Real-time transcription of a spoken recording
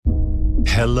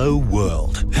Hello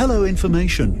world. Hello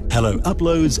information. Hello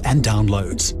uploads and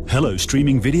downloads. Hello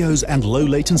streaming videos and low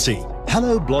latency.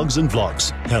 Hello blogs and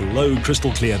vlogs. Hello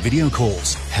crystal clear video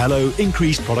calls. Hello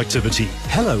increased productivity.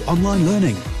 Hello online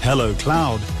learning. Hello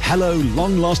cloud. Hello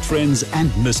long lost friends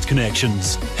and missed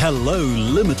connections. Hello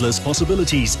limitless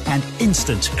possibilities and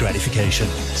instant gratification.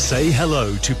 Say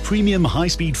hello to premium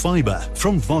high-speed fiber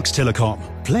from Vox Telecom.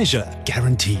 Pleasure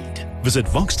guaranteed. Visit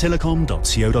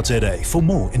voxtelecom.co.za for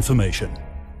more information.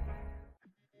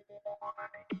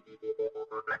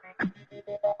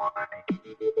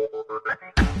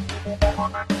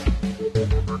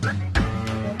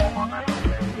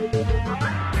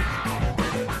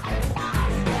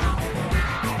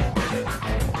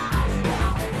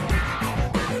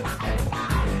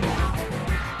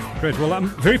 Great. Well, I'm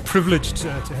very privileged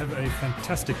to have a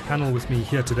fantastic panel with me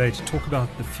here today to talk about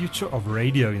the future of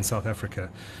radio in South Africa,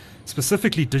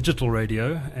 specifically digital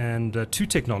radio and two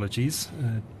technologies,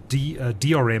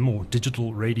 DRM or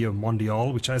Digital Radio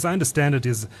Mondial, which as I understand it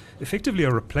is effectively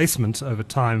a replacement over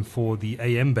time for the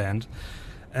AM band,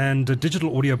 and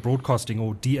digital audio broadcasting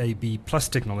or DAB plus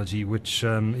technology, which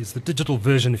is the digital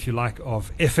version, if you like,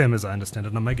 of FM as I understand it.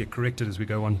 And I may get corrected as we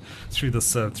go on through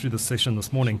this session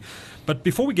this morning. But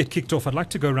before we get kicked off, I'd like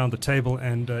to go around the table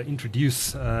and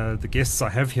introduce the guests I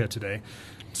have here today.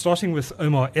 Starting with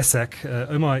Omar Esak.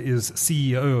 Omar is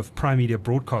CEO of Prime Media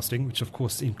Broadcasting, which of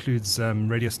course includes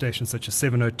radio stations such as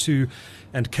 702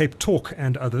 and Cape Talk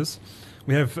and others.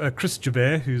 We have Chris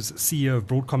Joubert, who's CEO of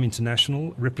Broadcom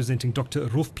International, representing Dr.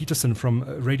 Rolf Peterson from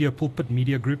Radio Pulpit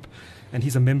Media Group, and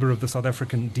he's a member of the South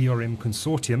African DRM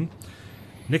Consortium.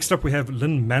 Next up, we have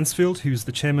Lynn Mansfield, who's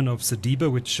the chairman of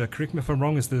SADIBA, which, correct me if I'm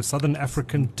wrong, is the Southern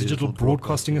African Digital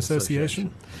Broadcasting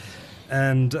Association.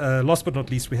 And last but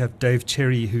not least, we have Dave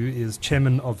Cherry, who is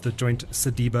chairman of the joint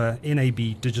SADIBA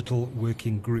NAB Digital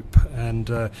Working Group.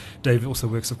 And Dave also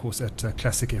works, of course, at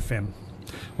Classic FM.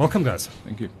 Welcome, guys.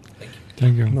 Thank you.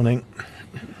 Thank you. Good morning.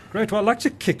 Great. Well, I'd like to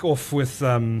kick off with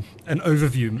an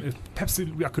overview. Perhaps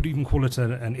I could even call it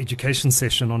an education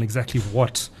session on exactly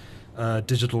what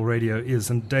digital radio is.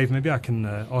 And Dave, maybe I can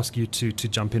ask you to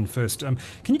jump in first. Can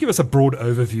you give us a broad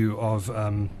overview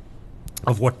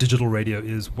of what digital radio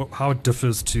is, how it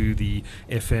differs to the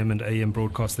FM and AM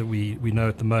broadcast that we know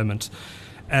at the moment?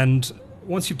 And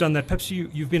once you've done that, perhaps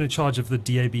you've been in charge of the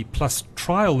DAB Plus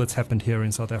trial that's happened here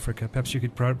in South Africa. Perhaps you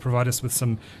could provide us with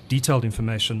some detailed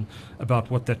information about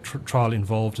what that trial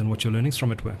involved and what your learnings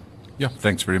from it were. Yeah,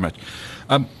 thanks very much.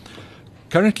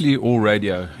 Currently, all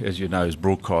radio, as you know, is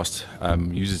broadcast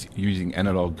using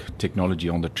analog technology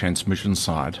on the transmission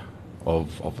side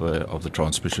of the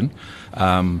transmission.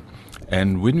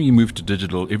 And when we move to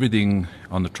digital, everything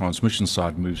on the transmission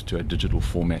side moves to a digital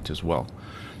format as well.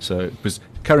 So, because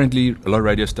currently a lot of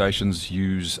radio stations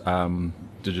use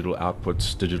digital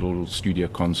outputs, digital studio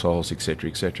consoles,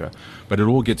 etc., but it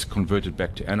all gets converted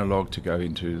back to analog to go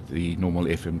into the normal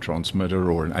FM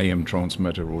transmitter or an AM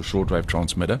transmitter or shortwave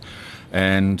transmitter,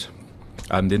 and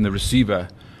then the receiver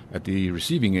at the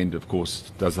receiving end, of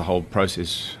course, does the whole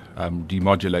process,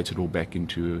 demodulates it all back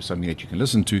into something that you can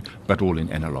listen to, but all in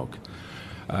analog.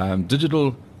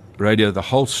 Digital radio, the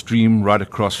whole stream right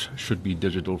across should be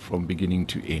digital from beginning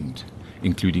to end,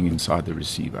 including inside the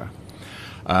receiver.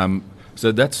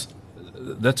 So that's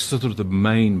sort of the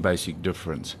main basic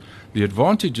difference. The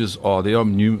advantages there are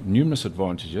numerous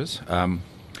advantages, and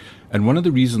one of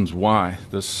the reasons why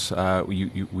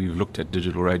we've looked at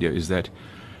digital radio is that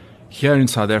here in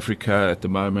South Africa at the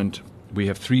moment we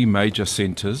have three major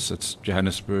centres. It's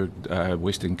Johannesburg,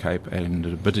 Western Cape, and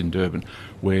a bit in Durban,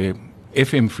 where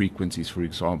FM frequencies, for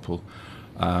example,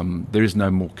 there is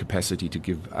no more capacity to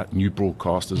give new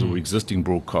broadcasters or existing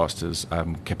broadcasters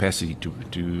capacity to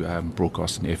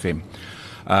broadcast in FM.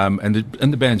 And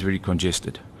the band's very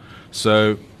congested.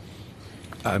 So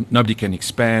nobody can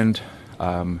expand,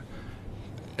 and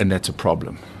that's a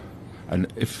problem.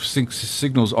 And if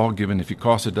signals are given, if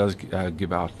ICASA does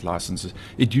give out licenses,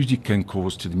 it usually can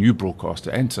cause to the new broadcaster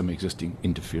and some existing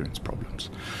interference problems.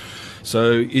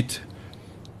 So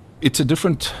it's a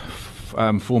different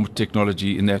form of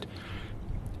technology in that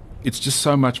it's just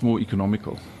so much more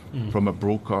economical from a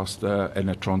broadcaster and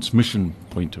a transmission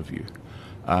point of view.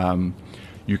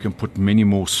 You can put many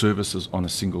more services on a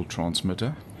single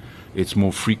transmitter. It's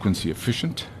more frequency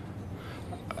efficient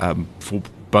for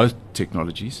both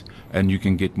technologies, and you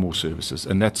can get more services.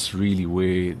 And that's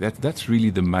really that's really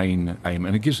the main aim.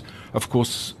 And it gives, of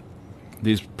course,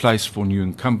 there's place for new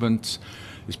incumbents.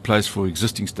 There's place for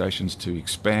existing stations to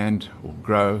expand or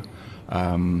grow.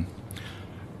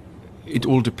 It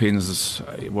all depends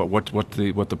what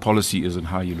the policy is and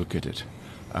how you look at it.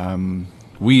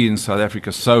 we in South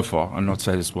Africa so far, I'm not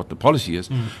saying it's what the policy is,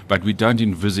 but we don't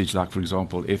envisage, like, for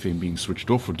example, FM being switched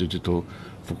off for digital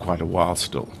for quite a while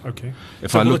still. Okay.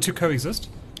 If So I will the look, two coexist?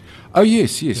 oh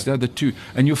yes, they're the two,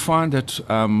 and you'll find that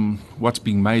what's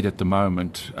being made at the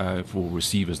moment for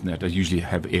receivers and that usually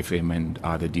have FM and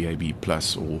either DAB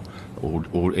plus or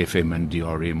FM and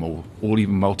DRM or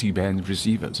even multi-band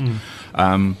receivers.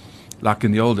 Like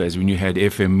in the old days when you had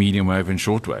FM, medium wave, and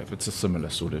shortwave, it's a similar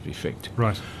sort of effect.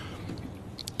 Right.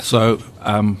 So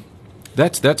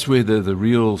that's where the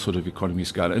real sort of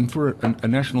economies go. And for a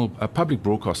national, public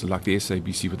broadcaster like the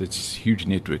SABC with its huge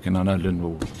network, and I know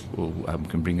Lynn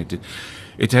can bring it in,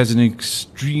 it has an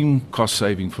extreme cost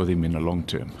saving for them in the long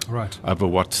term. Right. Over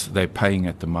what they're paying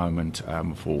at the moment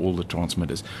for all the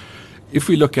transmitters. If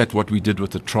we look at what we did with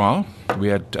the trial, we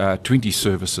had 20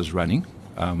 services running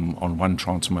on one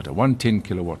transmitter, one 10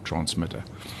 kilowatt transmitter.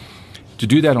 To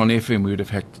do that on FM, we would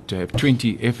have had to have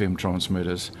 20 FM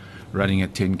transmitters running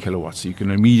at 10 kilowatts. So you can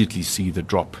immediately see the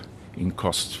drop in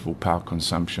costs for power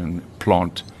consumption,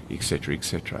 plant, etc.,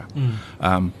 etc.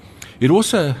 It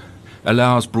also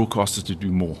allows broadcasters to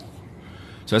do more.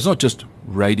 So it's not just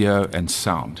radio and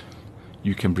sound.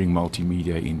 You can bring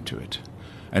multimedia into it.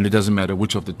 And it doesn't matter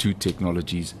which of the two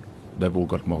technologies, they've all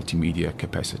got multimedia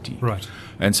capacity. Right.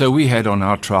 And so we had on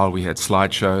our trial, we had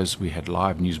slideshows, we had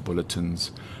live news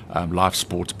bulletins, live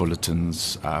sports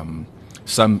bulletins.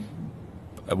 Some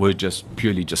were just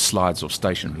purely just slides of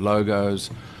station logos,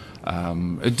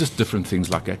 just different things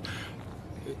like that.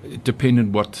 It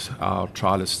depended what our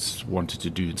trialists wanted to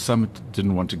do. Some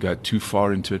didn't want to go too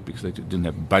far into it because they didn't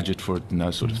have budget for it and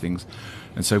those sort of things.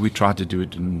 And so we tried to do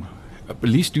it and at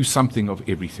least do something of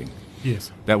everything.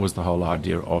 Yes. That was the whole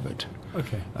idea of it.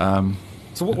 Okay.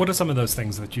 So what are some of those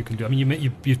things that you can do? I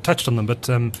mean, you touched on them, but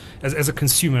as a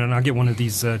consumer, and I get one of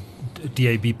these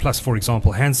DAB Plus, for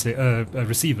example, handset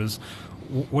receivers,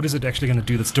 what is it actually going to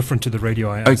do that's different to the radio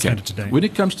I understand it today? When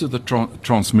it comes to the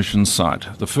transmission side,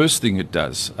 the first thing it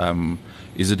does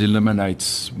is it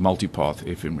eliminates multipath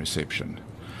FM reception.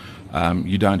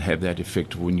 You don't have that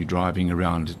effect when you're driving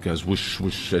around. It goes whoosh,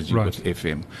 whoosh as you Right. with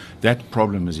FM. That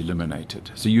problem is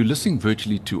eliminated. So you're listening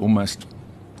virtually to almost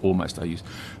I use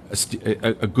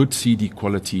a good CD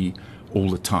quality all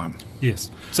the time.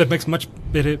 Yes. So it makes much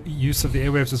better use of the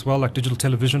airwaves as well, like digital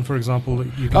television, for example.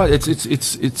 It does,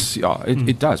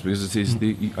 because it says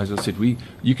as I said,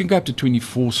 you can go up to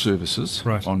 24 services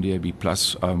Right. on DAB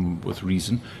Plus with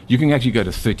Reason. You can actually go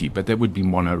to 30, but that would be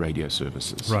mono radio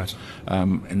services, Right.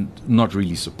 And not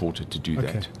really supported to do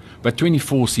Okay. that. But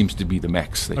 24 seems to be the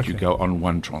max that you Okay. go on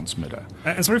one transmitter.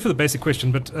 And sorry for the basic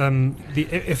question, but the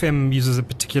FM uses a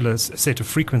particular set of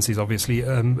frequencies, obviously.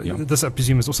 This, I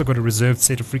presume, has also got a reserved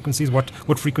set of frequencies.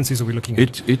 What frequencies are we looking at?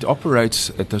 It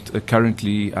operates at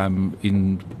currently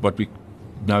in what we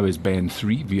know as band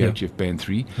 3, VHF band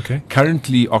 3. Okay.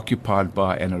 Currently occupied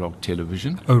by analog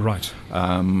television. Oh, right.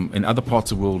 In other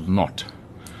parts of the world, not.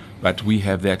 But we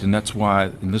have that, and that's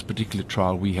why in this particular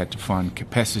trial we had to find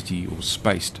capacity or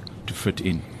space to fit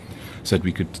in so that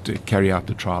we could carry out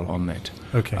the trial on that.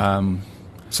 Okay.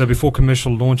 So before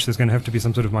commercial launch, there's going to have to be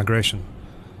some sort of migration.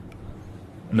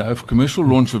 No, for commercial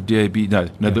launch of DAB, no,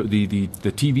 Yeah.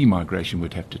 the TV migration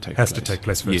would have to take place. Has to take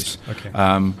place first. Yes. Okay.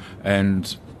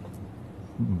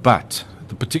 But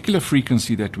the particular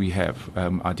frequency that we have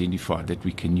identified that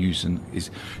we can use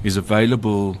is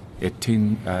available at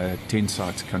 10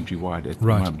 sites countrywide at the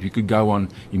Right. moment. You could go on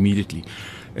immediately,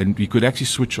 and you could actually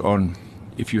switch on.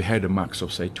 If you had a mux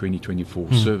of, say,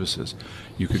 24 services,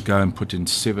 you could go and put in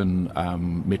 7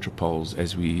 metropoles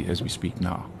as we speak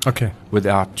now, Okay.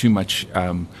 without too much.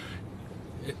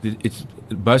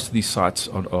 Most of these sites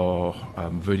are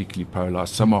vertically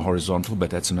polarized. Some are horizontal, but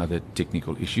that's another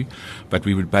technical issue. But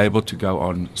we would be able to go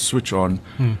on, switch on,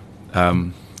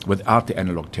 without the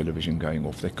analog television going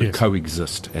off. They could Yes.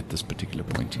 coexist at this particular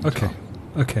point in Okay. time.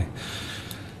 Okay.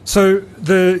 So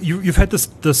you've had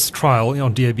this trial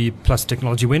on DAB Plus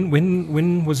technology.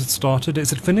 When was it started?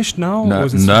 Is it finished now? No, or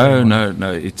is it still going on?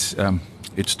 no.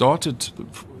 It started.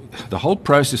 The whole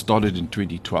process started in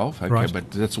 2012. Okay, Right.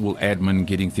 but that's all admin,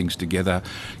 getting things together,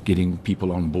 getting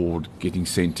people on board, getting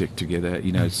Centec together.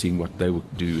 Seeing what they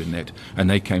would do and that. And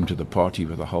they came to the party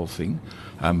with the whole thing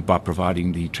by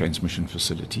providing the transmission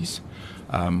facilities.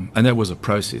 And that was a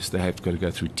process. They have got to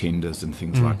go through tenders and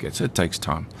things like that. So it takes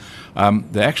time.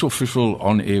 The actual official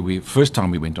on air, first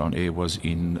time we went on air was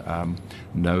in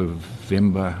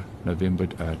November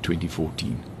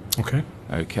 2014. Okay.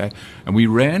 Okay, and we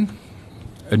ran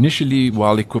initially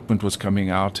while equipment was coming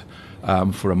out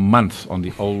for a month on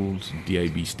the old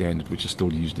DAB standard, which is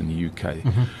still used in the UK,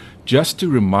 just to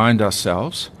remind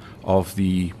ourselves of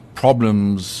the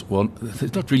problems. Well,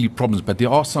 there's not really problems, but there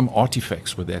are some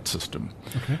artifacts with that system.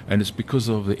 Okay. And it's because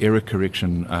of the error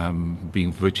correction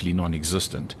being virtually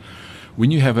non-existent.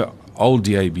 When you have an old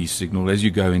DAB signal, as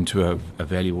you go into a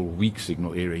valuable weak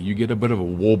signal area, you get a bit of a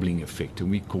warbling effect,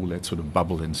 and we call that sort of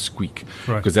bubble and squeak,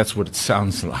 because that's what it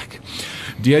sounds like.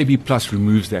 DAB Plus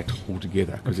removes that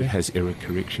altogether because it has error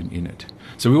correction in it.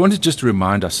 So we wanted just to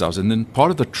remind ourselves, and then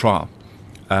part of the trial,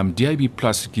 DAB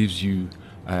Plus gives you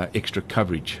extra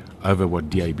coverage over what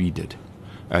DAB did,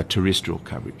 terrestrial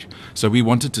coverage. So we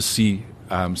wanted to see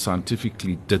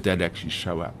scientifically, did that actually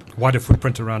show up? Wider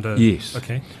footprint around a... Yes.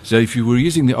 Okay. So if you were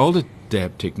using the older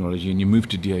DAB technology and you move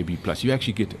to DAB+, you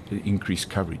actually get increased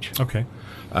coverage. Okay.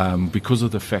 Because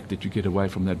of the fact that you get away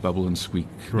from that bubble and squeak,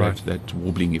 Right. that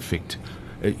warbling effect.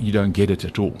 You don't get it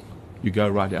at all. You go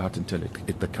right out until it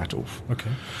hit the cutoff.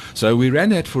 Okay. So we ran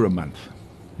that for a month.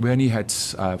 We only had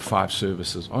 5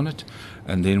 services on it,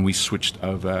 and then we switched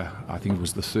over, I think it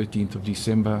was the 13th of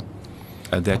December,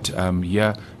 that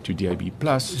year to DAB+.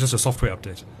 Just a software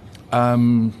update.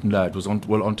 No, it was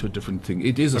onto a different thing.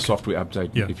 It is a software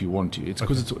update if you want to. It's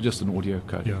because it's just an audio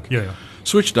codec. Yeah.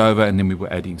 Switched over, and then we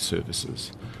were adding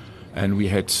services. And we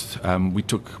had 5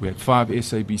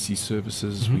 SABC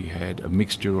services. We had a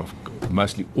mixture of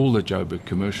mostly all the Joburg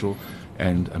commercial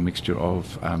and a mixture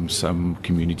of some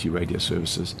community radio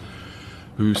services,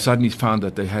 who suddenly found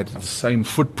that they had the same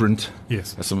footprint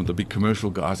as some of the big commercial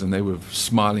guys, and they were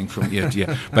smiling from ear to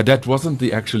ear. But that wasn't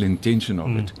the actual intention of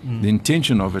it. The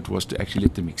intention of it was to actually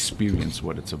let them experience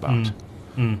what it's about,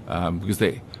 because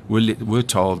they were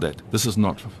told that this is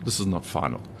not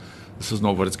final. This is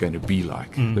not what it's going to be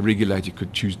like. The regulator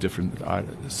could choose different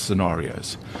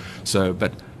scenarios. So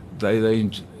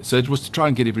it was to try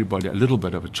and get everybody a little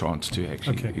bit of a chance to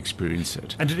actually experience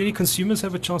it. And did any consumers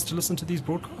have a chance to listen to these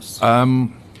broadcasts?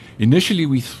 Initially,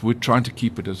 we were trying to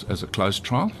keep it as a closed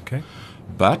trial. Okay.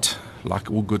 But, like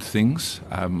all good things,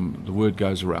 the word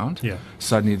goes around. Yeah.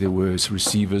 Suddenly there were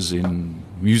receivers in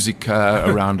Musica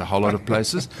around a whole lot of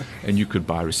places, and you could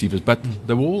buy receivers. But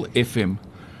they were all FM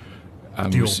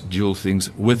dual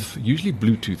things with usually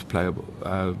Bluetooth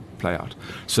play out.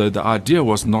 So the idea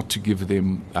was not to give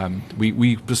them,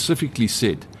 we specifically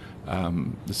said,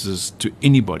 this is to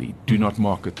anybody, do not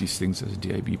market these things as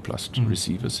DAB Plus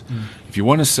receivers. If you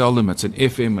want to sell them, it's an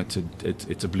FM,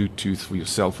 it's a Bluetooth for your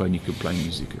cell phone, you can play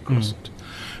music across it.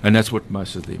 And that's what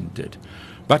most of them did.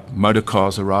 But motor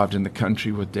cars arrived in the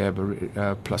country with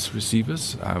DAB Plus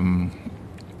receivers.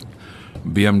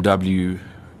 BMW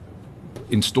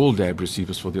installed DAB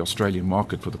receivers for the Australian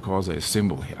market for the cars they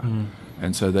assemble here.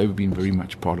 And so they've been very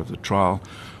much part of the trial.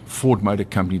 Ford Motor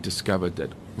Company discovered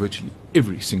that virtually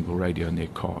every single radio in their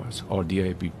cars are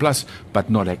DAB+, but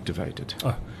not activated.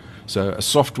 So a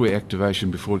software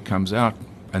activation before it comes out,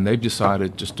 and they've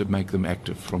decided just to make them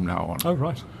active from now on. Oh,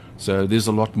 right. So there's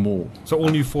a lot more. So all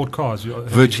new Ford cars?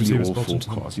 Virtually all Ford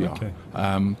cars, yeah. Okay.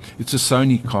 It's a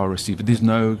Sony car receiver. There's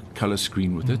no color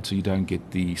screen with it, so you don't get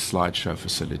the slideshow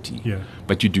facility. Yeah.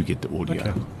 But you do get the audio.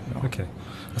 Okay. Yeah. Okay.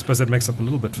 I suppose that makes up a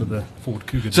little bit for the Ford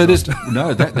Cougar. So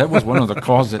that was one of the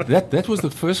cars that was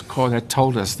the first car that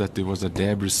told us that there was a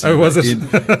DAB receiver. Oh, was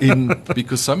it?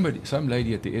 Because some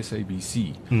lady at the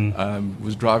SABC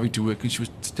was driving to work, and she was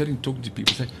talking to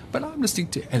people, saying, "But I'm listening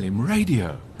to LM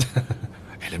radio."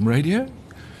 LM radio?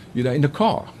 In the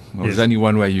car. Well, there's only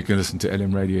one way you can listen to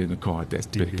LM radio in the car at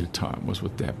that particular time, was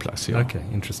with DAB+. Yeah. Okay,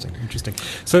 interesting.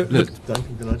 So,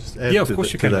 Duncan, can I just add of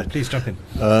course you can. that? Please jump in.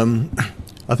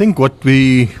 I think what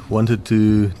we wanted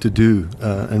to do,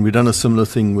 and we've done a similar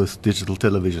thing with digital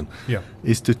television,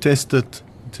 is to test it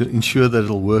to ensure that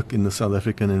it'll work in the South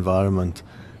African environment,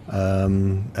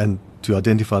 and to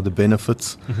identify the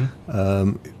benefits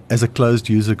as a closed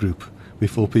user group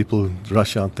before people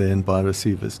rush out there and buy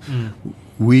receivers.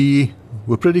 We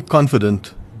were pretty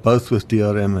confident, both with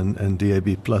DRM and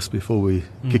DAB Plus, before we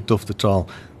kicked off the trial,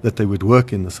 that they would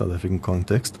work in the South African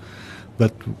context.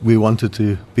 But we wanted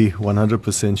to be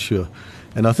 100% sure.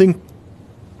 And I think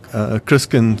Chris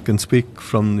can speak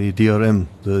from the DRM,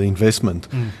 the investment.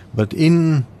 But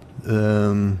in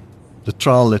the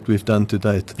trial that we've done to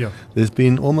date, there's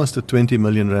been almost a 20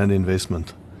 million rand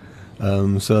investment.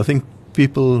 So I think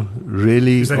people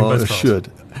really are assured.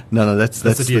 No, that's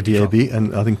the DAB,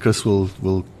 and I think Chris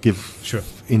will give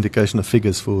indication of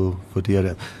figures for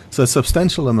DRM. So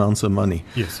substantial amounts of money.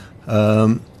 Yes.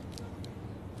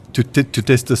 To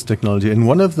test this technology. And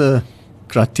one of the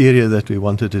criteria that we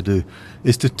wanted to do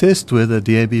is to test whether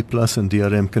DAB Plus and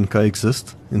DRM can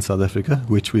coexist in South Africa,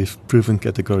 which we've proven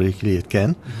categorically it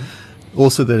can.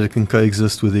 Also that it can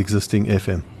coexist with the existing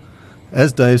FM.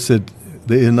 As Dave said,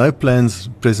 there are no plans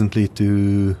presently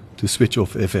to switch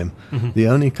off FM. The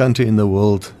only country in the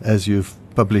world, as you've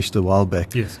published a while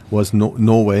back, was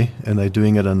Norway, and they're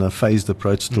doing it on a phased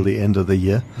approach till the end of the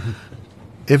year.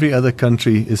 Every other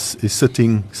country is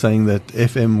sitting saying that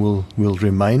FM will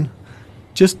remain,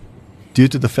 just due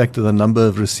to the fact of the number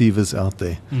of receivers out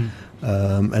there,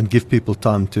 and give people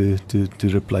time to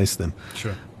replace them.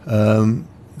 Sure.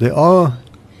 There are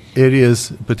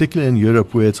areas, particularly in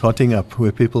Europe, where it's hotting up,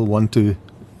 where people want to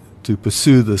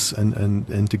pursue this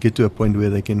and to get to a point where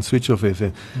they can switch off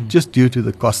FM, just due to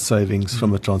the cost savings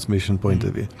from a transmission point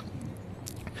of view.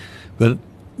 But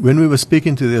when we were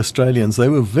speaking to the Australians, they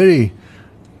were very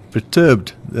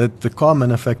perturbed that the car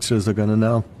manufacturers are going to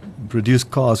now produce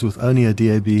cars with only a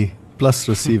DAB plus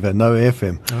receiver, no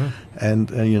FM. And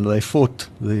they fought,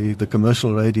 the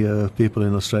commercial radio people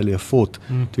in Australia fought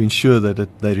to ensure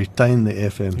that they retain the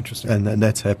FM, and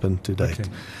that's happened to date. Okay.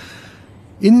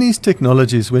 In these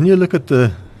technologies, when you look at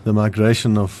the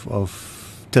migration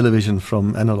of television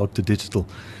from analog to digital,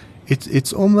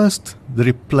 it's almost the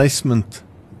replacement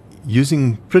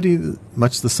using pretty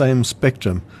much the same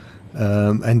spectrum,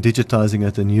 and digitizing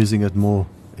it and using it more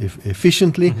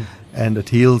efficiently, and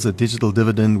it yields a digital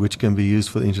dividend which can be used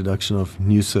for the introduction of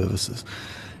new services.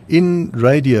 In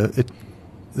radio,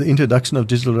 the introduction of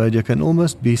digital radio can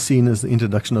almost be seen as the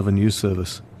introduction of a new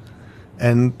service.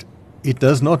 And it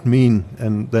does not mean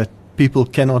that people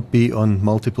cannot be on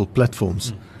multiple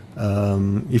platforms.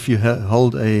 If you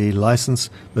hold a license,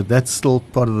 but that's still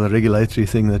part of the regulatory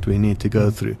thing that we need to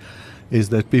go through, is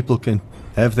that people can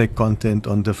have their content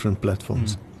on different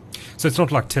platforms. So it's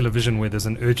not like television where there's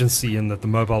an urgency in that the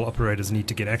mobile operators need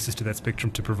to get access to that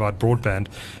spectrum to provide broadband.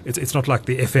 It's not like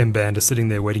the FM band is sitting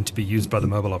there waiting to be used by the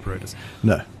mobile operators.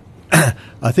 No.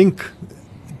 I think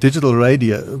digital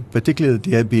radio, particularly the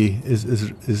DAB,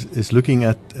 is looking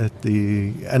at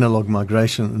the analog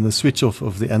migration and the switch off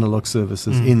of the analog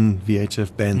services in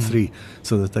VHF band 3,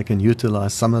 so that they can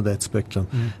utilize some of that spectrum.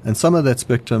 And some of that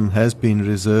spectrum has been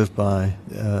reserved by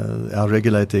our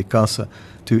regulator, ICASA,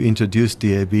 to introduce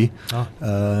DAB.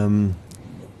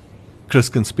 Chris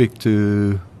can speak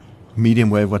to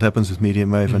medium wave, what happens with medium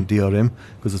wave and DRM,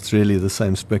 because it's really the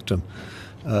same spectrum.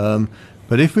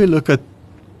 But if we look at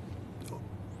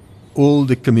all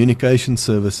the communication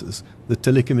services, the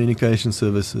telecommunication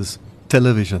services,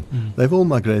 television, they've all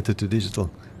migrated to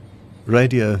digital.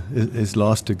 Radio is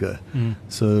last to go.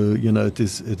 So, it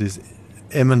is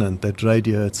eminent that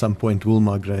radio at some point will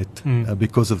migrate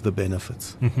because of the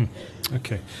benefits.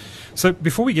 Okay. So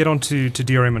before we get on to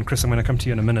DRM, and Chris, I'm going to come to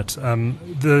you in a minute.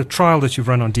 The trial that you've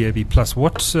run on DAB+,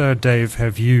 Dave,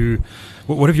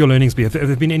 what have your learnings been? Have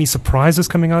there been any surprises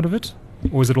coming out of it?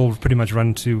 Or is it all pretty much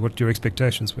run to what your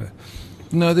expectations were?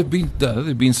 No, there've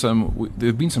been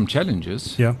some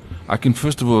challenges. Yeah. I can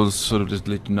first of all sort of just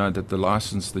let you know that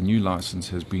the new license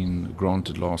has been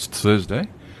granted last Thursday,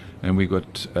 and we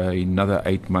got another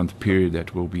 8-month period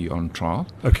that will be on trial.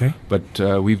 Okay. But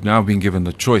we've now been given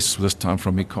the choice this time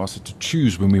from ICASA to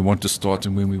choose when we want to start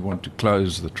and when we want to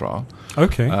close the trial.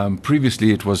 Okay.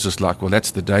 Previously, it was just like, well,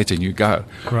 that's the date and you go.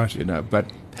 Right. But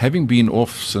having been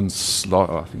off since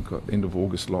I think end of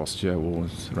August last year, or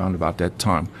around about that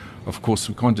time, of course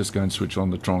we can't just go and switch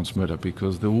on the transmitter,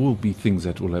 because there will be things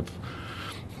that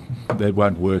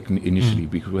won't work initially,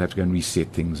 because we'll have to go and reset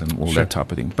things and all that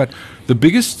type of thing. But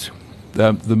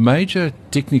the major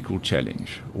technical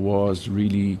challenge was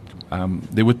really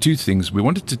there were two things. We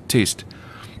wanted to test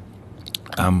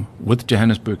with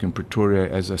Johannesburg and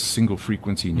Pretoria as a single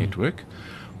frequency network,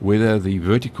 whether the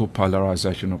vertical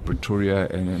polarization of Pretoria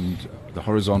and the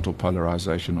horizontal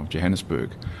polarization of Johannesburg,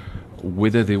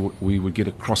 whether we would get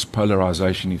a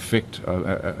cross-polarization effect,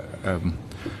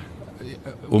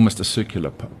 almost a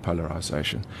circular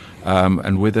polarization,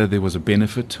 and whether there was a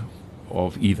benefit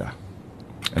of either,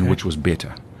 and which was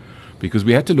better. Because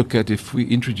we had to look at, if we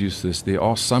introduce this, there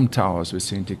are some towers where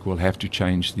Centec will have to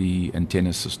change the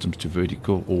antenna systems to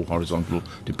vertical or horizontal,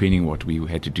 depending what we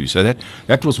had to do. So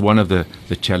that was one of the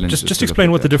challenges. Just explain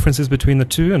what the difference is between the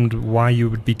two and why you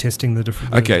would be testing the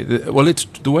difference. Okay, it's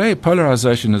the way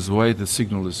polarization is the way the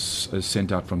signal is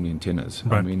sent out from the antennas.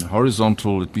 Right. I mean,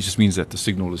 horizontal, it just means that the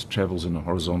signal travels in a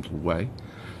horizontal way.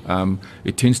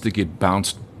 It tends to get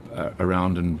bounced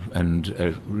around and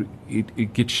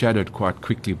it gets shadowed quite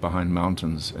quickly behind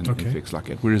mountains and effects like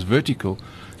that. Whereas vertical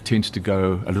tends to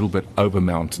go a little bit over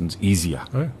mountains easier.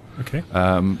 Oh, okay.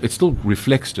 It still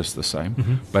reflects just the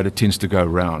same, but it tends to go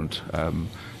around.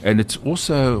 And it's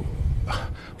also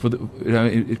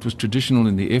it was traditional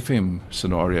in the FM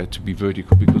scenario to be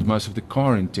vertical, because most of the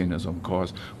car antennas on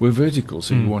cars were vertical.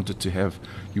 So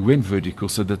you went vertical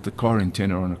so that the car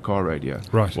antenna on a car radio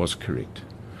was correct.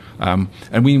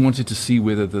 And we wanted to see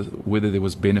whether there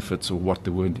was benefits or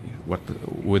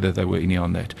whether there were any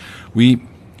on that.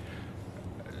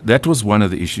 That was one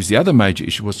of the issues. The other major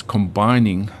issue was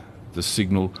combining the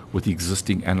signal with the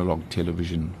existing analog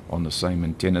television on the same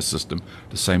antenna system,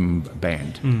 the same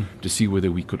band, to see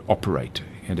whether we could operate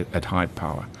at high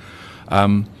power.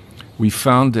 We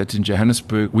found that in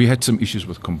Johannesburg, we had some issues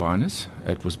with combiners.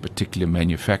 It was particular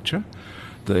manufacturer.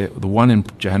 The one in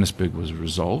Johannesburg was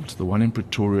resolved. The one in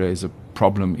Pretoria is a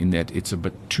problem in that it's a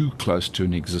bit too close to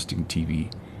an existing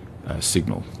TV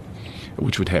signal,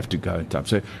 which would have to go in time.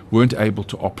 So weren't able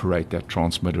to operate that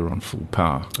transmitter on full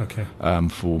power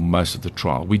for most of the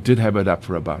trial. We did have it up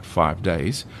for about 5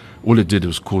 days. All it did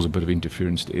was cause a bit of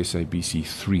interference to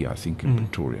SABC3, I think, in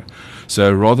Pretoria.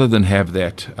 So rather than have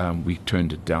that, we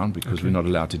turned it down because we're not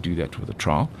allowed to do that with a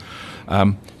trial.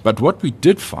 But what we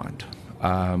did find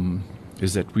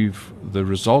is that the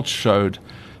results showed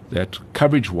that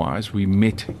coverage-wise, we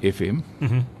met FM.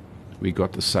 We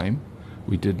got the same.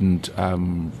 We didn't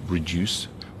reduce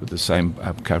with the same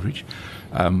coverage.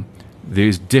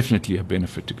 There's definitely a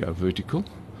benefit to go vertical.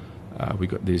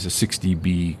 There's a 6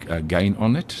 dB gain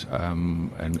on it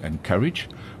and coverage,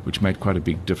 which made quite a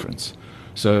big difference.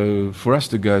 So for us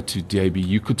to go to DAB,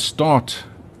 you could start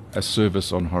a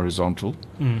service on horizontal,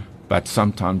 but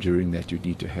sometime during that you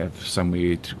need to have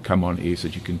somewhere to come on air so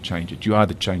that you can change it. You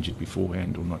either change it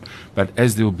beforehand or not. But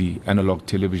as there will be analog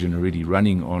television already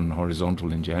running on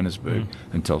horizontal in Johannesburg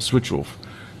until switch off,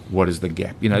 what is the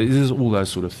gap? There's all those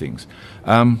sort of things.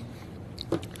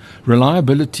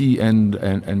 Reliability and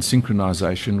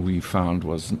synchronization we found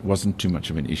wasn't too much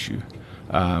of an issue.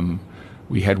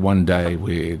 We had one day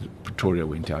where Pretoria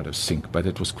went out of sync, but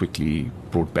it was quickly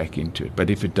brought back into it. But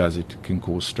if it does, it can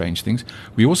cause strange things.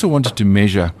 We also wanted to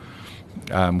measure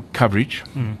coverage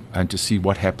and to see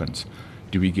what happens.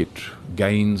 Do we get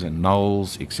gains and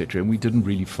nulls, etc.? And we didn't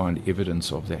really find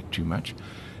evidence of that too much.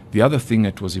 The other thing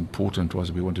that was important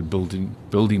was we wanted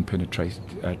building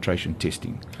penetration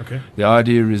testing. Okay. The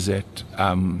idea is that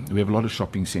we have a lot of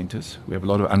shopping centres, we have a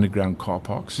lot of underground car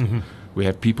parks, we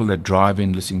have people that drive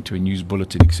in listening to a news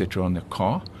bulletin, etc. on their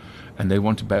car, and they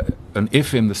want to on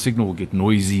FM the signal will get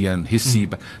noisy and hissy,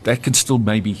 but they can still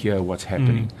maybe hear what's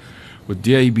happening. With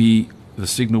DAB, the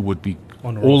signal would be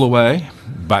all the way,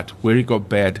 but where it got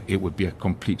bad, it would be a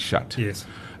complete shut. Yes.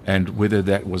 And whether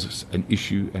that was an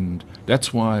issue, and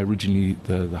that's why originally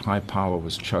the high power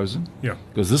was chosen. Yeah.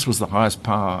 Because this was the highest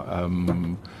power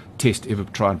test ever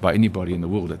tried by anybody in the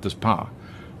world at this power.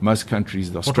 Most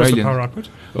countries, the Australian. What was the power output?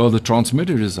 Well, the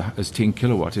transmitter is 10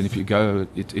 kilowatt, and if you go,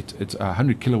 it's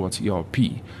 100 kilowatts ERP.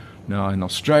 Now in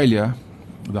Australia,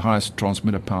 the highest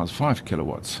transmitter power is 5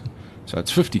 kilowatts, so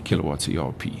it's 50 kilowatts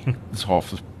ERP. It's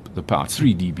half the power. It's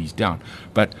 3 dBs down,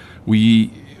 but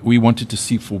we wanted to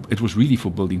see it was really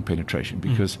for building penetration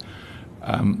because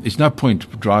it's no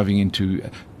point driving into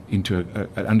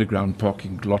an underground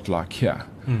parking lot like here,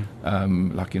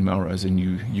 like in Melrose, and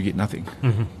you get nothing.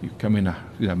 You come in,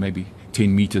 maybe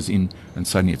 10 meters in, and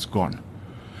suddenly it's gone.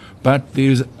 But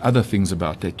there's other things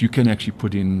about that. You can actually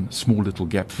put in small little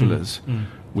gap fillers,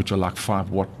 which are like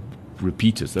 5-watt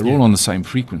repeaters. They're all on the same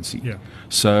frequency. Yeah.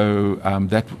 So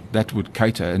that would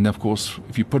cater. And of course,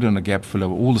 if you put in a gap filler,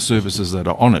 all the services that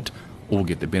are on it all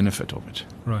get the benefit of it.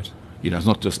 Right. It's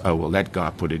not just, that guy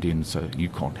put it in, so you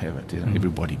can't have it.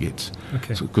 Everybody gets.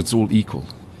 Okay. So it's all equal.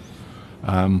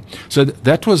 So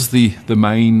that was the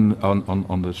main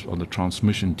on the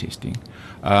transmission testing.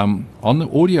 On the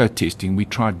audio testing, we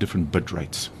tried different bit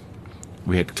rates.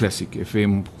 We had classic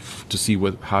FM to see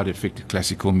how it affected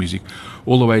classical music,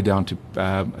 all the way down to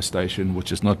a station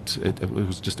which is not. It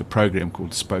was just a program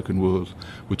called Spoken Word,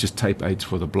 which is tape aids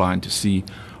for the blind to see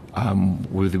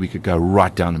whether we could go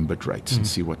right down in bit rates and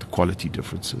see what the quality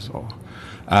differences are.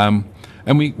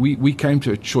 And we came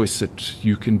to a choice that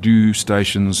you can do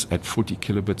stations at 40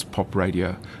 kilobits pop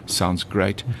radio, sounds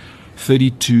great.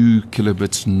 32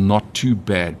 kilobits, not too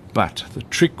bad, but the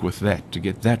trick with that, to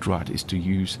get that right, is to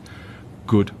use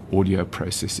good audio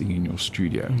processing in your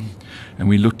studio. And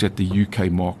we looked at the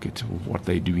UK market, of what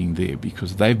they're doing there,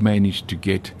 because they've managed to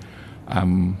get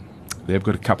they've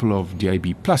got a couple of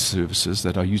DAB Plus services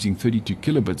that are using 32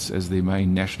 kilobits as their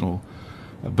main national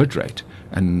bit rate,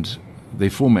 and their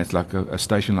format, like a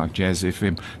station like Jazz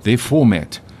FM, their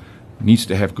format needs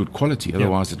to have good quality,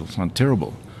 otherwise it'll sound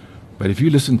terrible. But if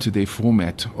you listen to their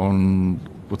format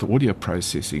with the audio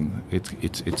processing,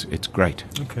 it's great.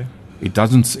 Okay.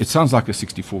 It sounds like a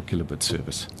 64 kilobit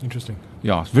service. Interesting.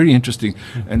 Yeah, it's very interesting.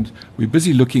 And we're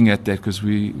busy looking at that because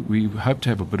we hope to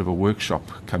have a bit of a workshop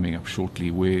coming up shortly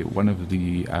where one of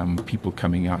the people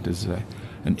coming out is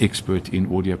an expert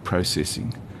in audio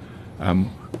processing.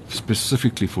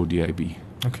 specifically for DAB.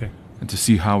 Okay. And to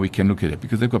see how we can look at it,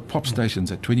 because they've got pop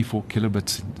stations at 24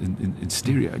 kilobits in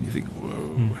stereo, and you think,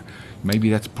 whoa, maybe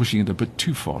that's pushing it a bit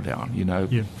too far down,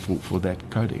 for that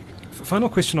codec. Final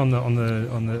question on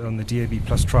the DAB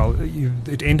Plus trial.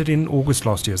 It ended in August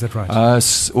last year, is that right?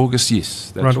 August,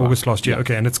 yes. Around August last year.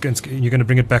 Okay, and you're going to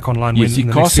bring it back online yes, in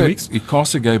the next 2 weeks?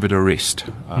 ICASA gave it a rest.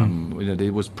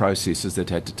 There was processes that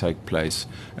had to take place,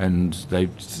 and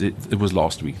it was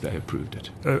last week they approved it.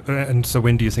 And so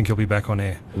when do you think you'll be back on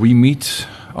air? We meet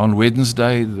on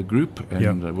Wednesday, the group,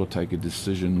 and we'll take a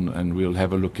decision, and we'll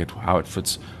have a look at how it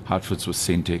fits with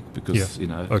Centec, because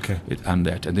and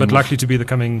that. And then but likely to be the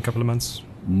coming couple of months?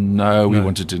 No, we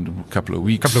wanted in a couple of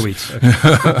weeks.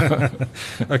 Okay.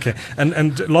 Okay.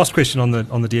 And last question on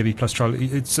the DAB Plus trial.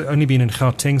 It's only been in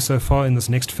Gauteng so far. In this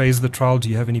next phase of the trial, do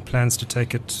you have any plans to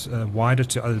take it wider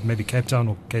to maybe Cape Town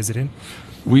or KZN?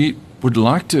 We would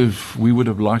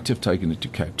have liked to have taken it to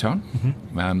Cape Town.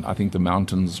 I think the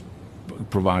mountains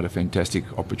provide a fantastic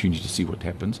opportunity to see what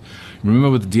happens. Remember,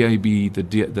 with DAB,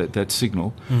 that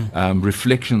signal,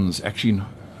 reflections actually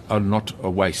are not a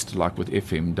waste like with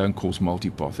FM, don't cause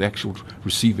multipath. The actual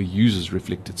receiver uses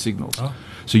reflected signals.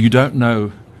 So you don't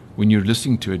know when you're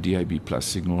listening to a DAB Plus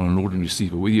signal on an ordinary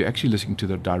receiver whether you're actually listening to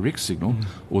the direct signal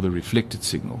or the reflected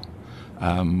signal.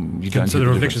 So the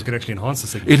reflections can actually enhance the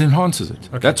signal? It enhances it.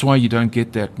 Okay. That's why you don't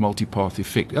get that multipath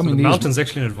effect. So the mountain's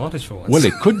actually an advantage for once. Well,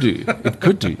 it could do. It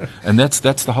could do. And that's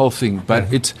the whole thing.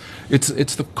 But it's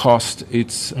the cost.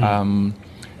 It's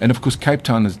and of course Cape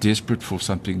Town is desperate for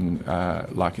something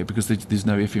like it, because there's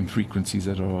no FM frequencies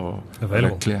that are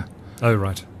available, clear. Oh,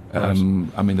 right.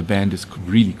 The band is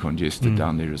really congested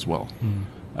down there as well.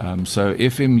 So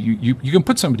FM, you can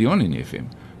put somebody on in FM,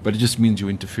 but it just means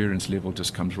your interference level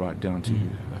just comes right down to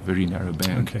a very narrow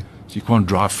band. Okay. So you can't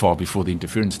drive far before the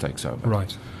interference takes over.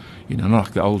 Right. Not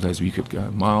like the old days where you could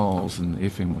go miles and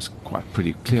FM was quite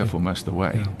pretty clear for most of the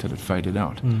way until it faded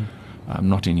out.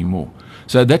 Not anymore.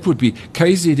 So that would be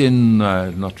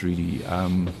KZN, not really.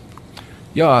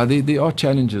 There are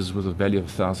challenges with the Valley of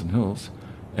 1,000 Hills.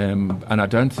 And I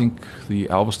don't think the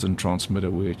Alveston transmitter,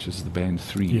 which is the band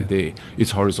 3 there,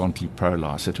 is horizontally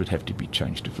polarized. That would have to be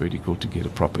changed to vertical to get a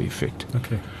proper effect.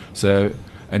 Okay. So,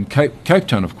 and Cape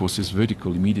Town, of course, is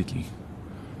vertical immediately.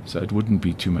 So it wouldn't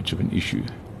be too much of an issue.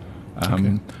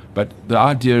 But the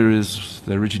idea is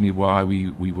originally why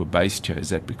we were based here is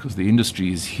that because the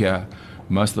industry is here,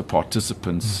 most of the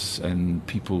participants and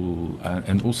people,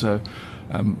 and also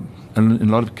in a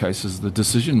lot of cases, the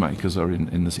decision makers are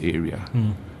in this area.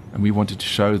 And we wanted to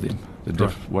show them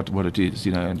what it is,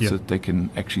 and so that they can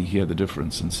actually hear the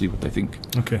difference and see what they think.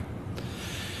 Okay.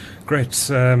 Great.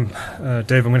 Dave, I'm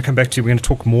going to come back to you. We're going to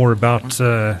talk more about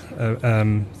the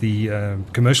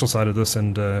commercial side of this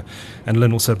and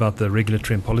learn also about the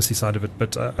regulatory and policy side of it.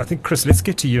 But I think, Chris, let's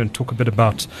get to you and talk a bit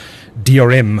about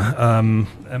DRM.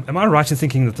 Am I right in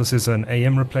thinking that this is an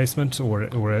AM replacement or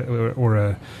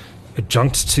a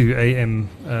adjunct to AM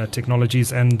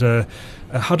technologies? And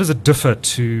how does it differ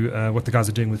to what the guys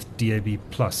are doing with DAB+?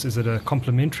 Is it a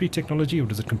complementary technology or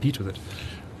does it compete with it?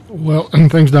 Well,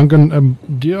 thanks, Duncan.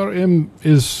 DRM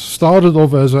is started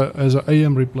off as a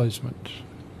AM replacement.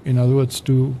 In other words,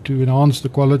 to enhance the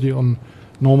quality on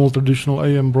normal traditional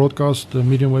AM broadcast,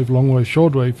 medium wave, long wave,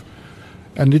 short wave,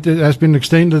 and it has been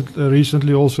extended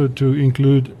recently also to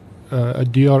include a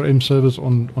DRM service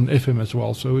on FM as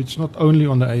well. So it's not only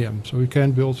on the AM, so it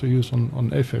can be also used on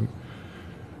FM.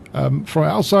 From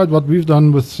our side, what we've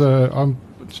done with, I'm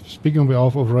speaking on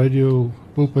behalf of Radio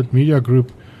Pulpit Media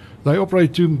Group. They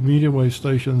operate 2 medium wave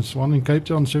stations, one in Cape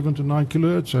Town, 7 to 9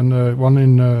 kilohertz, and one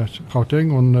in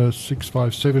Gauteng on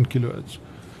 657 kilohertz.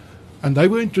 And they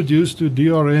were introduced to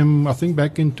DRM, I think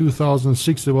back in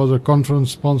 2006. There was a conference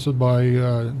sponsored by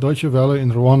Deutsche Welle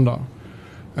in Rwanda.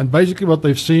 And basically what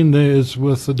they've seen there is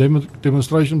with the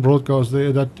demonstration broadcast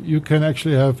there that you can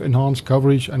actually have enhanced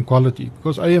coverage and quality.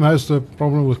 Because AM has the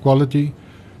problem with quality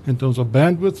in terms of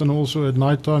bandwidth, and also at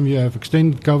night time you have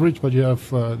extended coverage, but you have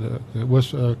the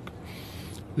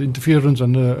interference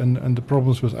and the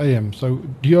problems with AM. So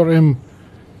DRM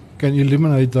can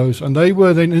eliminate those, and they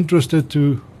were then interested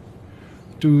to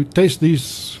test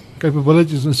these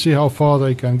capabilities and see how far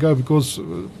they can go, because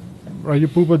Radio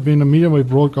Pulpit, being a medium wave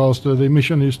broadcaster, their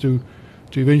mission is to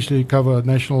eventually cover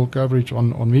national coverage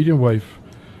on medium wave.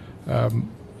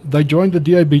 They joined the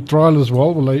DAB trial as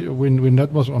well when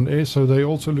that was on air, so they're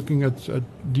also looking at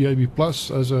DAB Plus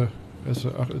as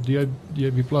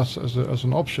DAB Plus as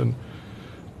an option.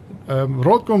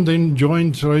 Rodcom then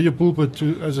joined Radio Pulpit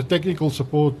as a technical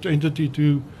support entity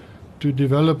to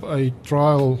develop a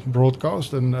trial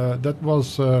broadcast, and that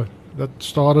was that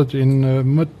started in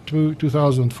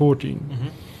mid-2014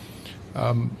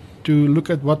 to look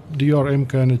at what DRM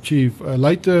can achieve.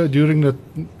 Later,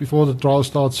 before the trial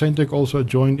started, Centec also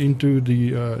joined into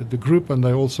the group, and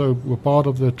they also were part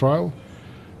of the trial.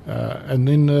 And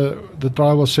then the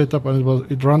trial was set up,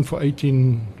 and it ran for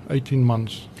 18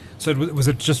 months. So was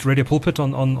it just Radio Pulpit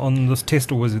on this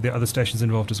test, or was it the other stations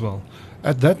involved as well?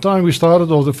 At that time, we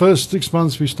started off, the first 6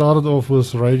 months, we started off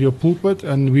with Radio Pulpit,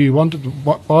 and we wanted,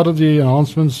 part of the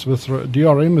enhancements with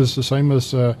DRM is the same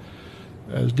as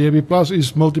DAB Plus,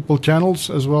 is multiple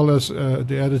channels as well as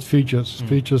the added features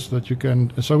that you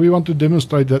can. So we want to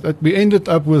demonstrate that. We ended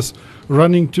up with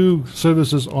running 2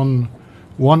 services on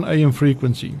 1 AM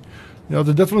frequency. Now,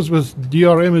 the difference with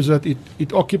DRM is that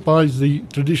it occupies the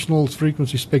traditional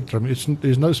frequency spectrum.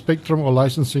 There's no spectrum or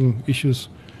licensing issues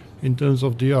in terms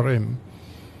of DRM.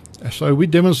 So we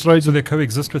demonstrate. So they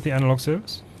coexist with the analog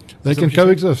service? They can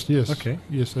coexist, yes. Okay.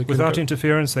 Yes, they without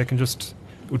interference, they can just.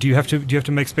 Do you have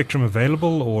to make spectrum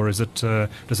available, or is it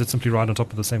does it simply ride on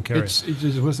top of the same carrier? It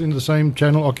is within the same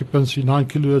channel occupancy, 9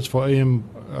 kilohertz for AM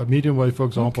medium wave, for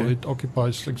example. Okay. It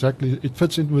occupies exactly. It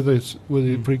fits in with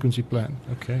the frequency plan.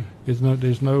 Okay.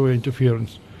 There's no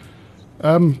interference.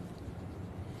 I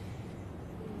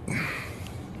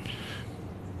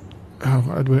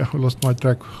lost my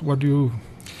track. What do you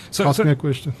ask me a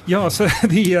question? Yeah. So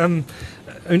the.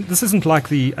 This isn't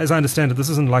like as I understand it, this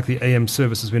isn't like the AM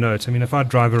service as we know it. I mean, if I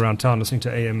drive around town listening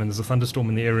to AM and there's a thunderstorm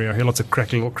in the area, I hear lots of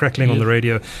crackling on the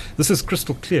radio. This is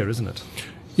crystal clear, isn't it?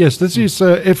 Yes, this is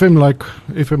FM-like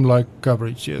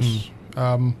coverage, yes.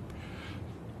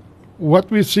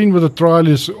 What we've seen with the trial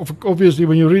is, obviously,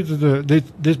 when you read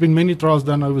there's been many trials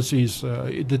done overseas.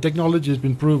 The technology has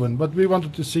been proven, but we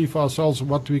wanted to see for ourselves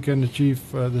what we can achieve,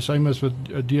 the same as with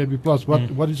DAB+.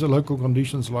 What is the local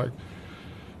conditions like?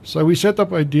 So we set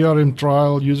up a DRM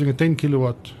trial using a 10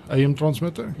 kilowatt AM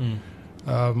transmitter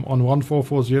on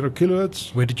 1440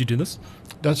 kilohertz. Where did you do this?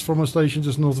 That's from a station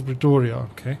just north of Pretoria,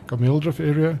 okay, Kameeldrift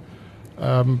area.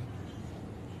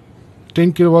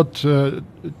 10 kilowatt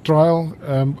trial,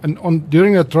 and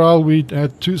during that trial we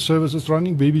had 2 services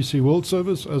running, BBC World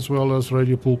Service as well as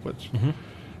Radio Pulpit.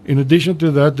 In addition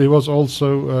to that, there was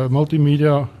also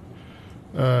multimedia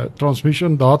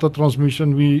transmission, data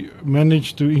transmission. We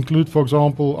managed to include, for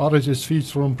example, RSS feeds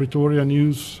from Pretoria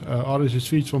News, RSS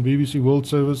feeds from BBC World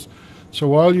Service. So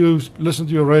while you listen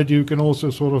to your radio, you can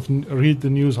also sort of read the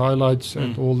news highlights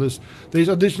and all this. There's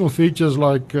additional features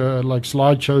like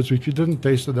slideshows, which we didn't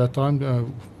test at that time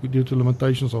due to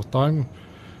limitations of time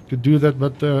to do that.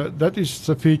 But that is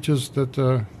the features that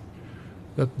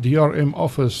DRM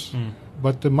offers.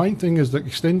 But the main thing is the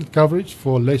extended coverage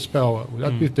for less power.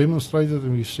 That we've demonstrated,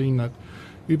 and we've seen that.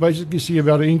 We basically see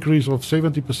about an increase of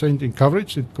 70% in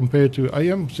coverage compared to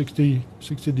AM, 60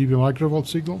 dB microvolt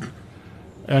signal.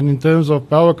 And in terms of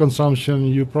power consumption,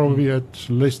 you're probably at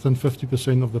less than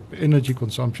 50% of the energy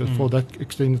consumption for that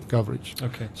extended coverage.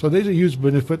 Okay. So there's a huge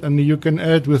benefit, and you can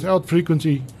add, without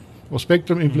frequency or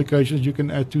spectrum implications, you can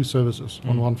add 2 services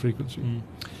on 1 frequency.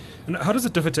 And how does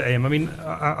it differ to AM? I mean,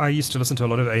 I used to listen to a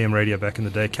lot of AM radio back in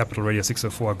the day, Capital Radio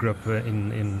 604. I grew up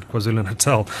in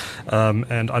KwaZulu-Natal.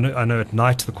 And I know at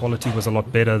night the quality was a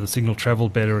lot better, the signal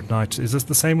traveled better at night. Is this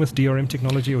the same with DRM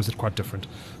technology, or is it quite different?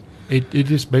 It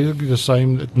is basically the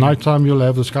same. At night time you'll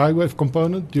have the skywave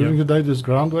component. During the day there's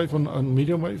ground wave on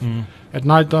medium wave. At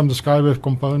night time the skywave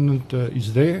component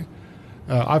is there.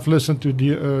 I've listened to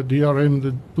DRM,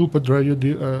 the Pulpit radio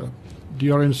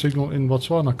DRM signal in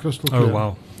Botswana, crystal clear. Oh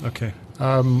wow, okay.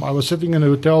 I was sitting in a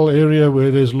hotel area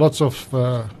where there's lots of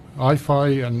hi-fi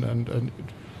and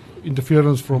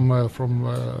interference from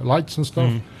lights and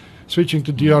stuff. Switching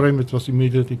to DRM, it was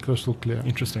immediately crystal clear.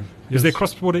 Interesting. Yes. Is there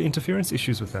cross-border interference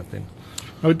issues with that then?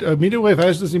 Medium wave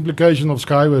has this implication of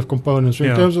skywave components. So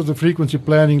in terms of the frequency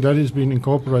planning, that has been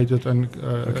incorporated and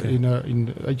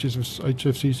in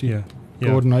HFCC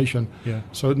coordination.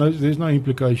 So there's no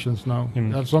implications now,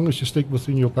 as long as you stick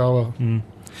within your power.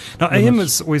 Now, AM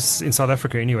is always, in South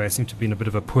Africa anyway, seems to be in a bit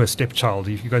of a poor stepchild.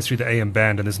 You go through the AM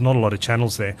band and there's not a lot of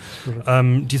channels there.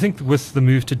 Do you think with the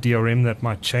move to DRM that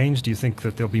might change? Do you think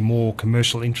that there'll be more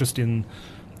commercial interest in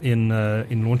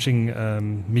launching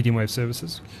medium wave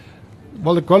services?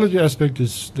 Well, the quality aspect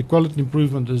is, the quality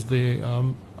improvement is there.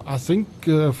 I think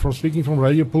from speaking from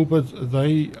Radio Pulpit,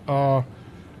 they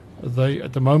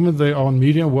at the moment they are on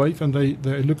medium wave, and they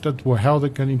looked at how they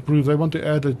can improve. They want to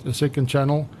add a second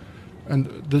channel, and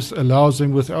this allows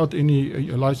them without any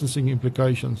licensing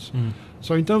implications.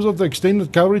 So in terms of the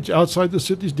extended coverage outside the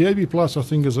cities, DAB Plus I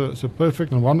think is a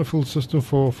perfect and wonderful system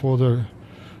for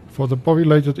for the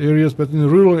populated areas, but in the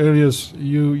rural areas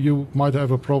you might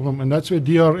have a problem, and that's where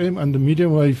DRM and the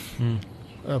medium wave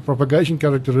propagation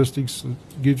characteristics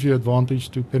gives you advantage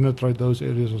to penetrate those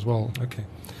areas as well. Okay.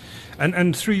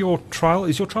 And through your trial,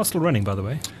 is your trial still running, by the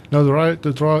way? No,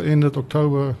 the trial ended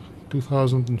October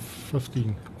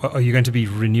 2015. Are you going to be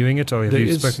renewing it, or have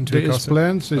you spoken to There is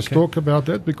plans, there's talk about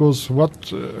that, because what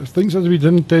things that we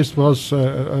didn't test was,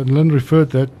 and Lynn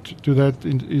referred to that,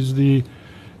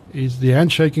 is the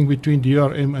handshaking between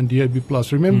DRM and DAB+.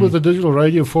 Remember the digital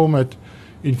radio format,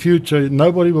 in future,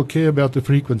 nobody will care about the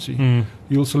frequency.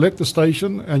 You'll select the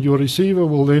station, and your receiver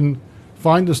will then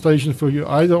find the station for you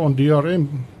either on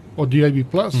DRM or DAB+.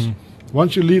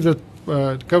 Once you leave that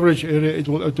coverage area, it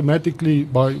will automatically,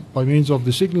 by means of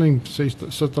the signaling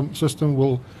system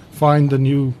will find the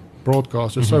new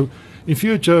broadcaster. So in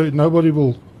future, nobody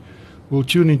will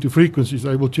tune into frequencies,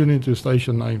 they will tune into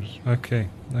station names. Okay.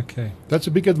 That's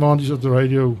a big advantage that the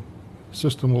radio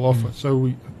system will offer.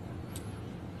 So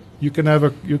you can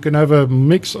have a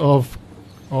mix of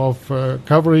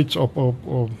coverage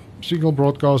or signal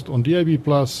broadcast on DAB+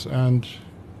 and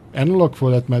analog for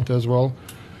that matter as well,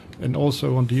 and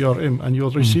also on DRM, and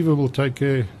your receiver will take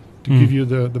care to give you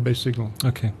the best signal.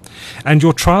 Okay. And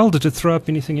your trial, did it throw up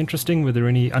anything interesting? Were there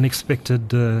any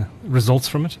unexpected results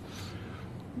from it?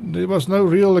 There was no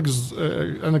real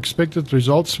unexpected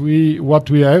results. What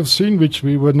we have seen, which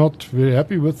we were not very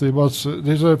happy with,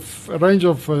 there's a range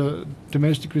of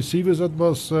domestic receivers that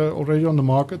was already on the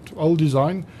market, old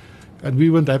design, and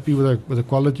we weren't happy with the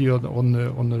quality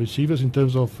on the receivers in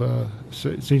terms of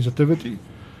sensitivity.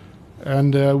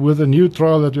 And with a new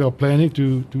trial that we are planning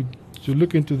to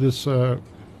look into this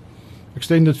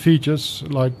extended features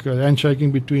like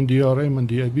handshaking between DRM and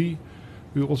DAB,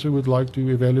 we also would like to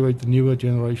evaluate the newer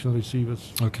generation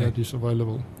receivers that is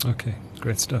available. Okay,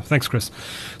 great stuff. Thanks, Chris.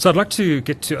 So I'd like to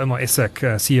get to Omar Ishak,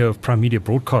 CEO of Prime Media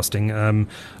Broadcasting.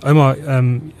 Omar,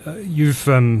 you've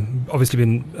obviously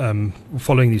been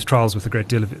following these trials with a great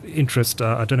deal of interest.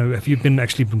 I don't know, have you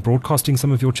actually been broadcasting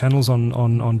some of your channels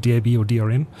on DAB or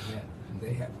DRM? Yeah,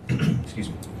 they have. Excuse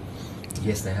me.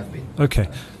 Yes, they have been. Okay.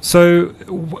 So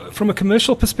from a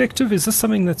commercial perspective, is this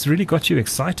something that's really got you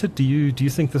excited? Do you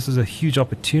think this is a huge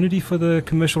opportunity for the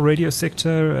commercial radio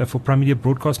sector, for Prime Media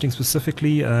Broadcasting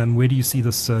specifically? Where do you see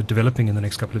this developing in the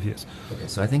next couple of years? Okay,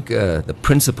 so I think the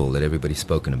principle that everybody's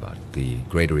spoken about, the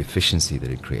greater efficiency that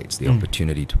it creates, the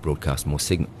opportunity to broadcast more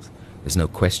signals, there's no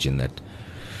question that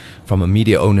from a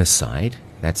media owner's side,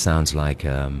 that sounds like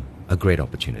a great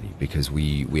opportunity, because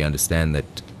we understand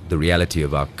that the reality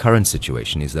of our current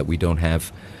situation is that we don't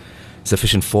have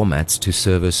sufficient formats to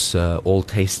service all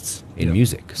tastes in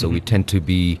music. So we tend to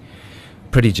be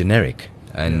pretty generic,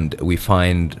 and we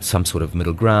find some sort of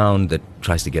middle ground that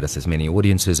tries to get us as many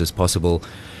audiences as possible.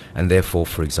 And therefore,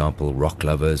 for example, rock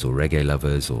lovers or reggae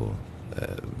lovers or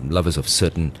lovers of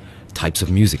certain types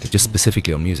of music, just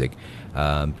specifically on music,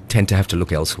 tend to have to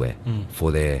look elsewhere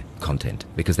for their content,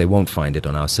 because they won't find it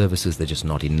on our services. There's just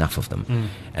not enough of them.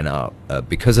 And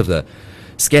because of the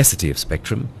scarcity of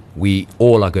spectrum, we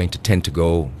all are going to tend to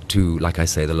go to, like I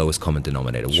say, the lowest common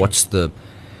denominator. Sure. What's the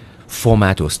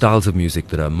format or styles of music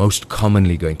that are most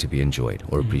commonly going to be enjoyed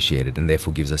or appreciated, and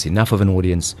therefore gives us enough of an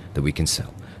audience that we can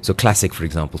sell. So classic, for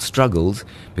example, struggles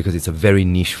because it's a very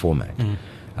niche format.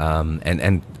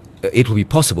 And it will be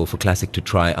possible for classic to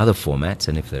try other formats,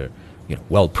 and if they're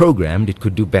well programmed, it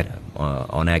could do better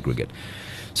on aggregate.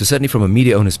 So certainly from a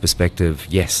media owner's perspective,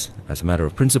 yes, as a matter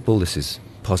of principle, this is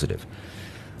positive.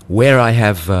 Where I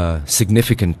have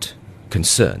significant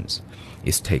concerns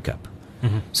is take-up.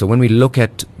 So when we look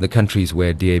at the countries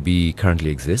where DAB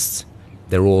currently exists,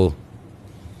 they're all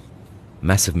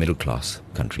massive middle-class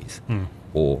countries,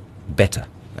 or better,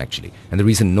 actually. And the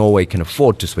reason Norway can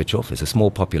afford to switch off is a small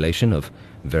population of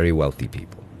very wealthy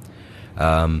people.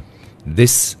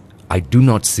 This I do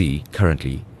not see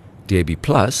currently DAB+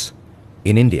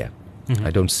 in India.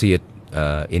 I don't see it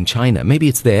in China. Maybe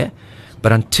it's there,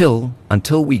 but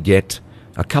until we get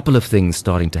a couple of things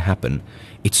starting to happen,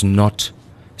 it's not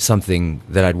something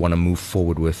that I'd want to move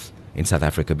forward with in South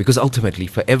Africa, because ultimately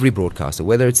for every broadcaster,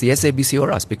 whether it's the SABC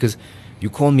or us, because you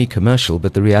call me commercial,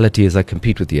 but the reality is I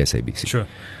compete with the SABC. Sure.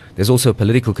 There's also a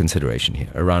political consideration here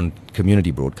around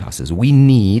community broadcasters. We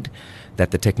need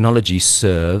that the technology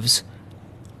serves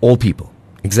all people,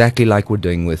 exactly like we're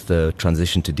doing with the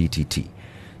transition to DTT.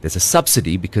 There's a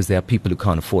subsidy because there are people who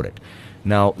can't afford it.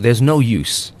 Now, there's no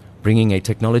use bringing a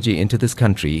technology into this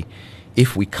country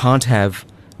if we can't have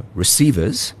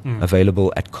receivers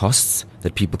available at costs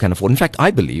that people can afford. In fact, I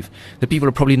believe that people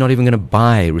are probably not even going to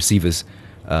buy receivers.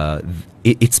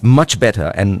 It's much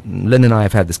better, and Lynn and I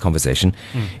have had this conversation,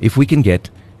 if we can get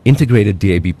integrated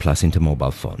DAB Plus into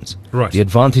mobile phones. Right. The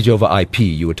advantage over IP,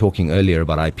 you were talking earlier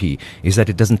about IP, is that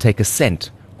it doesn't take a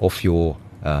cent off your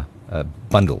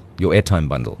bundle, your airtime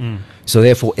bundle. So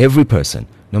therefore, every person,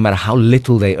 no matter how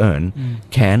little they earn,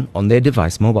 can, on their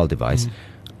device, mobile device,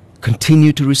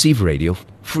 continue to receive radio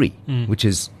free, which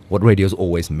is what radio is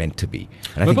always meant to be.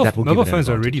 And I think that will mobile give it an phones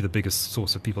are advantage. already the biggest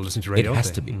source of people listening to radio. It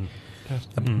has to be.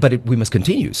 Mm. But we must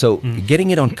continue. So getting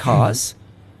it on cars,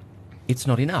 it's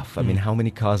not enough. I mean, how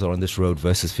many cars are on this road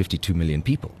versus 52 million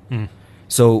people?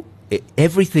 So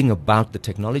everything about the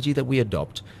technology that we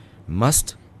adopt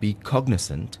must be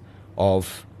cognizant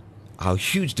of our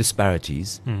huge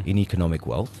disparities in economic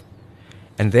wealth,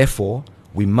 and therefore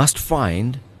we must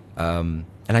find.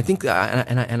 And I think,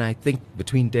 and I think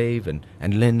between Dave and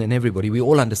Lynn and everybody, we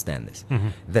all understand this.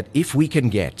 That if we can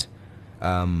get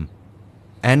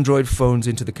Android phones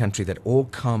into the country that all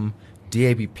come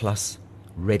DAB Plus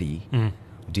ready,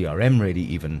 DRM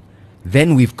ready even,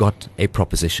 then we've got a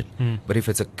proposition. But if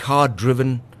it's a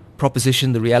car-driven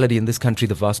proposition, the reality in this country,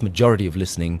 the vast majority of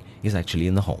listening is actually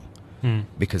in the home.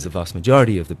 Because the vast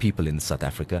majority of the people in South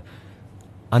Africa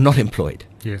are not employed.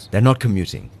 Yes. They're not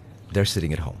commuting. They're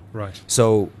sitting at home. Right.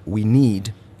 So we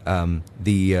need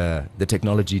the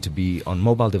technology to be on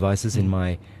mobile devices, in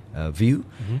my view,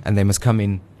 and they must come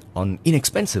in on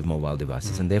inexpensive mobile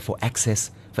devices, and therefore access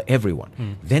for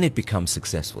everyone. Then it becomes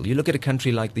successful. You look at a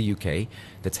country like the UK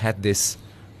that's had this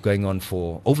going on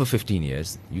for over 15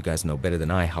 years. You guys know better than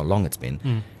I how long it's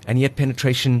been, and yet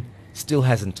penetration still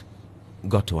hasn't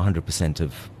got to 100%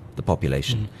 of the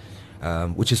population,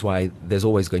 which is why there's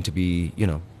always going to be,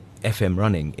 FM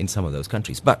running in some of those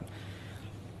countries. But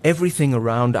everything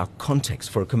around our context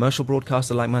for a commercial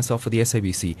broadcaster like myself for the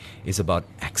SABC is about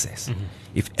access.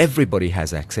 If everybody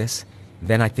has access,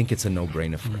 then I think it's a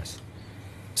no-brainer for us.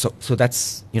 So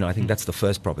that's, I think that's the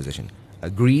first proposition.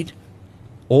 Agreed,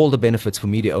 all the benefits for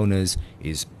media owners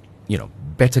is,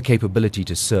 better capability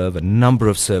to serve a number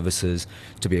of services,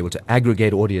 to be able to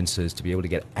aggregate audiences, to be able to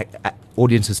get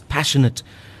audiences passionate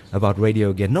about radio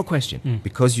again, no question,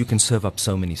 because you can serve up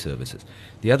so many services.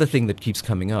 The other thing that keeps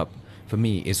coming up for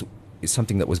me is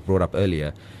something that was brought up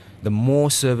earlier. The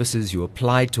more services you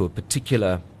apply to a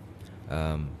particular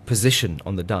position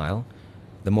on the dial,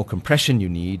 the more compression you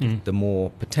need, the more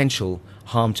potential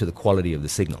harm to the quality of the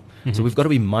signal. So we've got to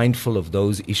be mindful of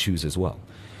those issues as well.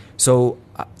 So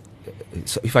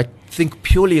if I think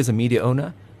purely as a media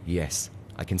owner, yes,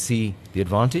 I can see the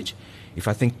advantage. If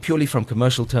I think purely from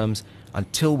commercial terms,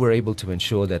 until we're able to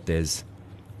ensure that there's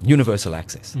universal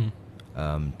access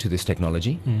to this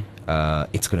technology,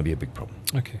 it's going to be a big problem.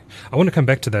 Okay. I want to come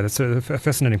back to that. It's a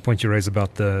fascinating point you raise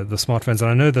about the smartphones.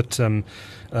 And I know that,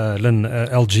 Lynn,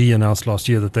 LG announced last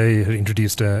year that they had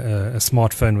introduced a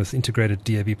smartphone with integrated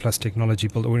DAB Plus technology,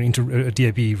 or a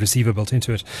DAB receiver built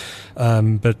into it.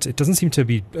 But it doesn't seem to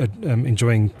be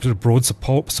enjoying sort of broad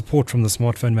support from the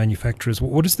smartphone manufacturers.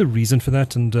 What is the reason for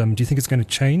that? And do you think it's going to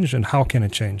change? And how can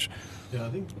it change? Yeah, I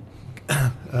think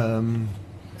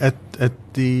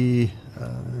at the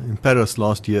in Paris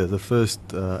last year, the first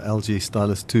LG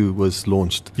Stylus 2 was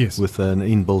launched with an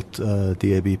inbuilt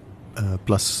DAB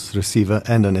Plus receiver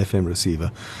and an FM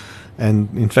receiver. And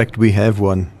in fact, we have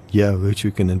one here which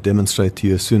we can demonstrate to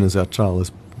you as soon as our trial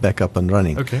is back up and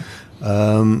running. Okay.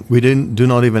 We do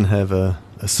not even have a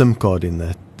SIM card in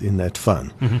that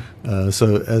phone.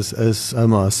 So as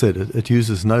Omar said, it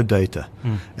uses no data.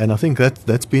 And I think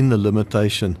that's been the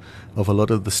limitation of a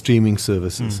lot of the streaming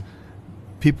services.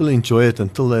 People enjoy it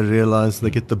until they realize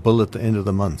they get the bill at the end of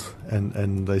the month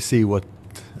and they see what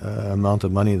amount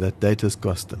of money that data's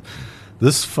cost them.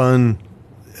 This phone,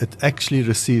 it actually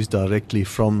receives directly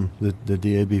from the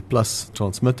DAB Plus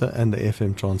transmitter and the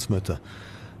FM transmitter.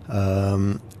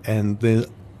 And there,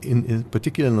 in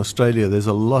particular in Australia, there's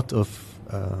a lot of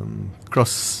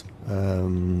cross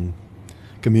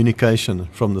communication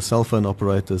from the cell phone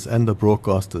operators and the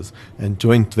broadcasters and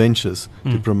joint ventures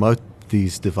to promote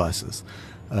these devices.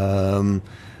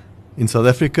 In South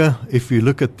Africa, if you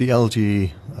look at the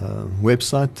LG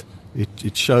website,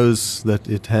 it shows that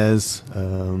it has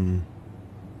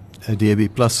a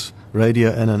DAB Plus radio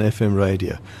and an FM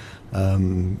radio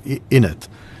in it.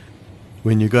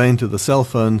 When you go into the cell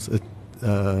phones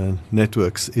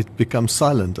networks, it becomes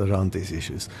silent around these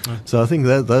issues. So I think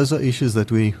that those are issues that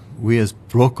we as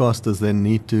broadcasters then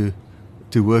need to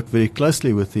work very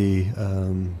closely with the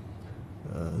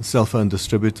cell phone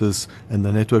distributors and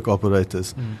the network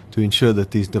operators to ensure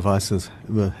that these devices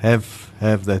will have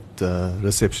that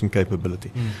reception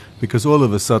capability. Because all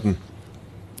of a sudden,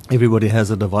 everybody has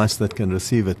a device that can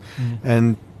receive it.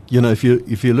 And if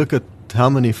you look at at how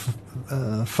many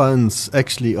phones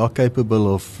actually are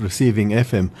capable of receiving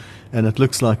FM, and it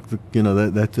looks like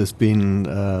that has been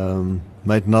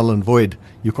made null and void.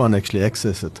 You can't actually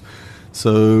access it.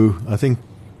 So I think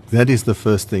that is the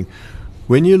first thing.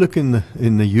 When you look in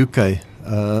the UK,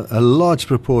 a large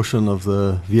proportion of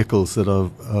the vehicles that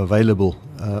are available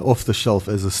off the shelf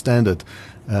as a standard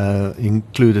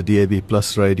include a DAB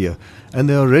Plus radio, and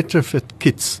there are retrofit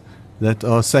kits that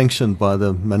are sanctioned by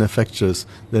the manufacturers.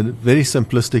 Then very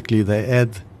simplistically, they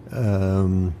add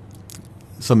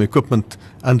some equipment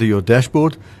under your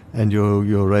dashboard, and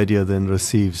your radio then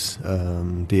receives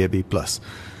DAB Plus.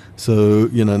 So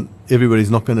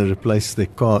everybody's not going to replace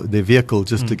their vehicle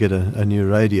just to get a new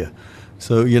radio.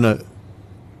 So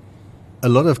a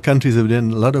lot of countries have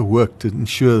done a lot of work to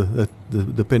ensure that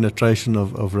the penetration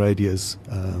of radios.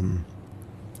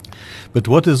 But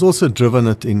what has also driven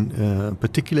it,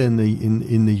 particularly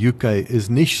in the UK, is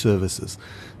niche services.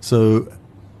 So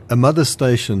a mother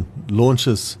station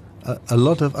launches a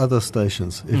lot of other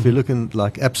stations. If you look in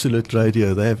like Absolute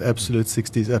Radio, they have Absolute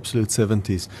 60s, Absolute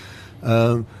 70s.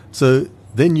 So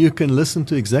then you can listen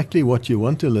to exactly what you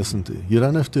want to listen to. You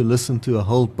don't have to listen to a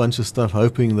whole bunch of stuff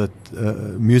hoping that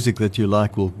music that you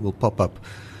like will pop up.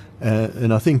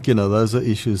 And I think, those are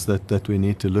issues that we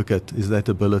need to look at, is that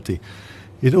ability.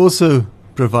 It also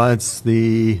provides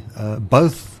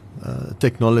both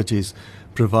technologies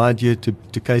provide you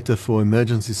to cater for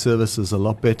emergency services a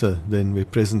lot better than we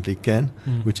presently can,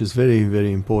 which is very,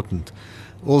 very important.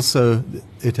 Also,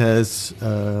 it has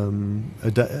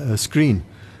a screen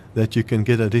that you can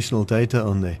get additional data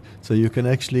on there. So you can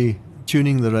actually,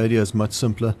 tuning the radio is much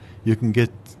simpler. You can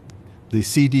get the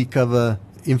CD cover,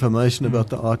 information about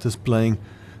the artist playing.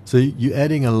 So you're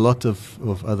adding a lot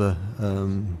of other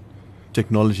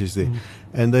technologies there.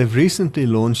 And they've recently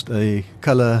launched a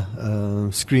color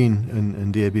screen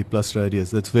in DAB Plus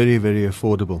radios that's very, very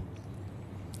affordable.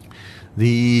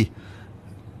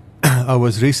 I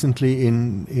was recently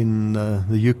in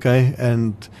the UK,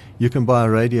 and you can buy a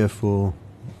radio for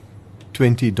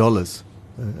 $20,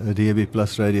 a DAB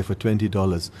Plus radio for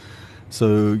 $20.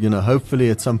 So, hopefully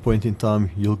at some point in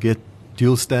time you'll get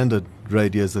dual standard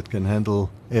radios that can handle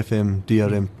FM,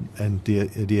 DRM, and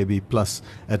DAB Plus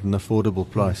at an affordable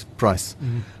price.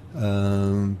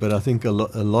 But I think a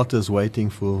lot is waiting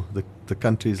for the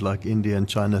countries like India and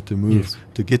China to move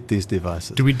to get these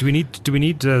devices. Do we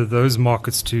need those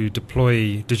markets to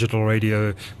deploy digital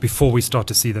radio before we start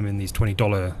to see them in these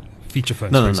 $20 feature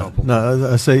phones, for example?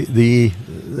 No, I say the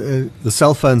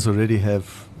cell phones already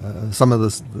have some of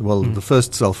this. Well, the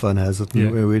first cell phone has it.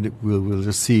 We'll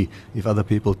just see if other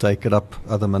people take it up,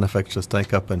 other manufacturers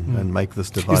take up and make this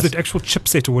device. Is the actual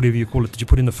chipset, or whatever you call it, that you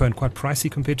put in the phone, quite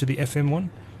pricey compared to the FM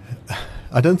one?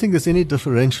 I don't think there's any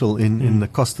differential in the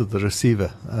cost of the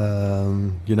receiver.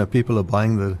 People are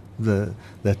buying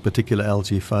that particular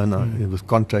LG phone with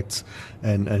contracts,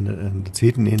 and it's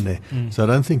hidden in there. So I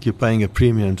don't think you're paying a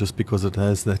premium just because it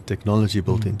has that technology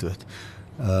built into it.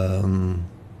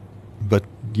 But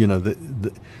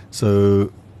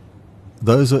so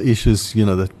those are issues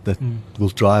that will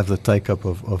drive the take up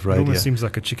of radio. It almost seems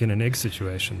like a chicken and egg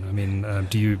situation. I mean,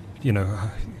 do you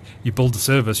build the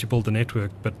service, you build the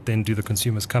network, but then do the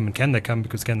consumers come, and can they come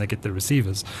because can they get the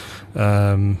receivers?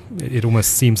 It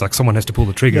almost seems like someone has to pull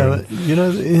the trigger.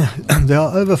 There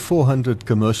are over 400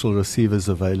 commercial receivers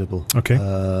available. Okay.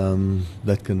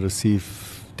 That can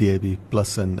receive DAB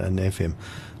Plus and FM.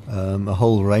 A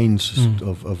whole range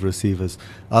of receivers.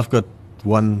 I've got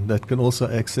one that can also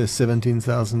access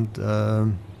 17,000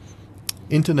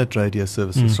 internet radio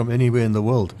services from anywhere in the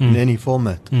world, in any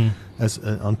format, as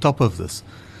on top of this.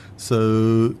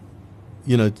 So,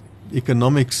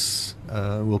 economics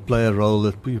will play a role.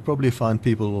 That you probably find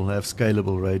people will have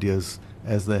scalable radios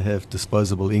as they have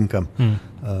disposable income.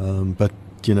 But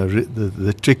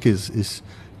the trick is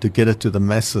to get it to the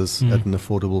masses at an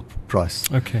affordable price.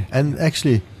 Okay. And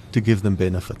actually to give them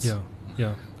benefits.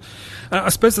 Yeah. I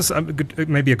suppose this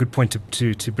maybe a good point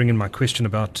to bring in my question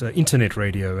about internet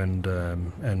radio and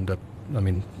I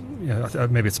mean,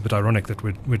 maybe it's a bit ironic that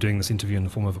we're doing this interview in the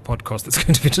form of a podcast that's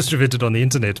going to be distributed on the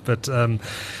internet, but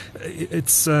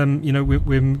it's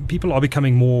when people are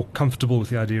becoming more comfortable with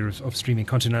the idea of streaming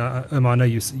content. I know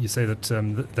you say that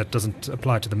that doesn't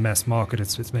apply to the mass market.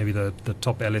 It's maybe the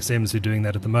top LSMs who are doing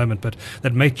that at the moment, but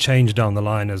that may change down the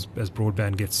line as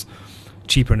broadband gets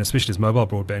cheaper, and especially as mobile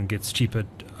broadband gets cheaper.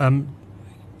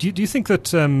 Do you think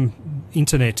that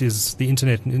internet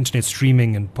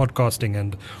streaming and podcasting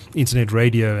and internet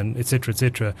radio and et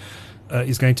cetera,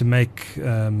 is going to make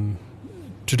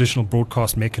traditional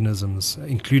broadcast mechanisms,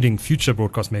 including future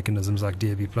broadcast mechanisms like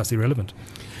DAB+, irrelevant?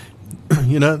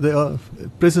 There are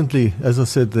presently, as I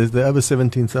said, there are over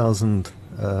 17,000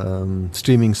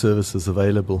 streaming services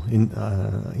available,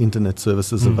 internet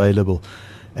services available,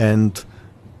 and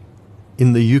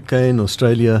in the UK and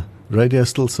Australia, radio is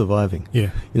still surviving.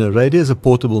 Yeah, radio is a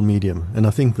portable medium, and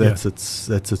I think that's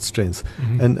its strength.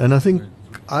 And I think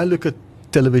I look at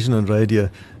television and radio.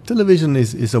 Television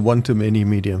is a one-to-many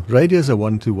medium. Radio is a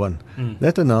one-to-one.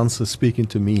 That announcer is speaking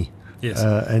to me,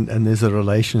 and there's a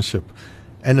relationship.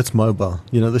 And it's mobile.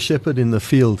 The shepherd in the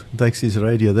field takes his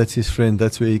radio. That's his friend.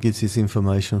 That's where he gets his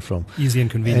information from. Easy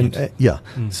and convenient.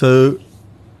 And, so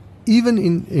even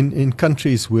in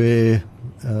countries where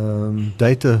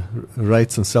data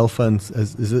rates and cell phones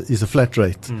is a flat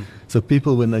rate, so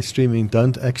people, when they're streaming,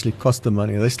 don't actually cost them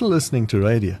money. They're still listening to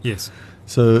radio. Yes.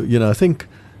 So, I think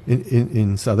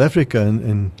in South Africa and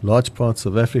in large parts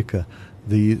of Africa,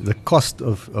 the cost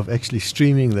of actually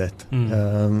streaming that,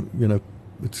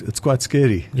 it's quite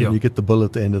scary. You get the bill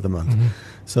at the end of the month.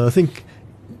 So I think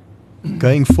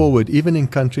going forward, even in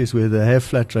countries where they have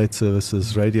flat rate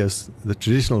services, the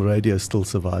traditional radio is still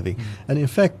surviving. And in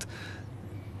fact,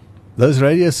 those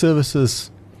radio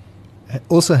services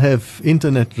also have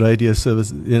internet radio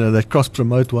services, that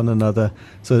cross-promote one another.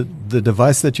 So the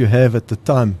device that you have at the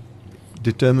time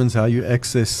determines how you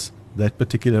access that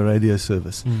particular radio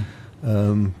service.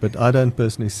 But I don't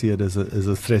personally see it as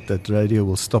a threat that radio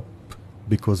will stop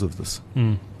because of this.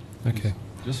 Okay.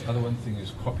 Just other one thing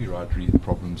is copyright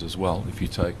problems as well. If you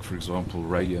take, for example,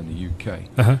 radio in the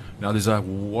UK. Now there's a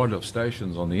wad of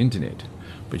stations on the internet,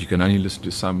 but you can only listen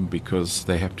to some because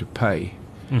they have to pay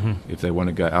if they want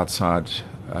to go outside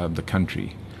the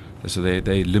country. So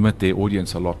they limit their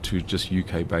audience a lot to just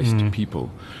UK-based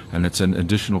people, and it's an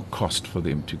additional cost for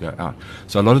them to go out.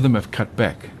 So a lot of them have cut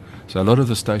back. So a lot of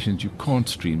the stations you can't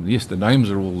stream. Yes, the names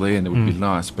are all there and it would be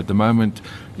nice, but the moment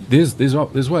there's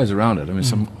ways around it. I mean,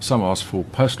 some ask for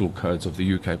postal codes of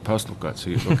the UK postal code,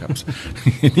 so you lookups.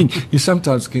 You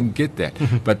sometimes can get that,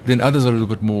 but then others are a little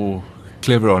bit more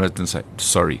clever on it and say,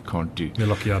 sorry, can't do. They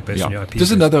lock you out based on your IP.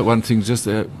 Just another one thing,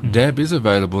 DAB is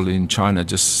available in China.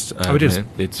 It is.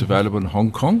 It's available in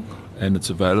Hong Kong, and it's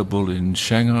available in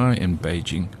Shanghai and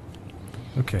Beijing.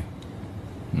 Okay.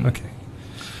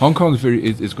 Hong Kong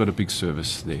it's got a big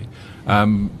service there.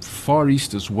 Far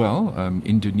East as well,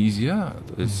 Indonesia,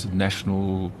 there's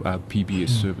national PBS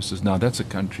services. Now that's a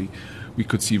country we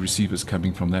could see receivers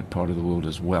coming from that part of the world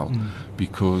as well,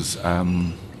 because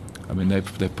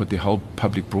they've put their whole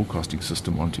public broadcasting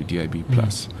system onto DAB+.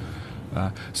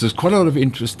 So there's quite a lot of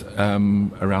interest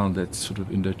around that sort of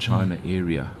Indochina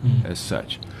area as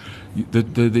such. The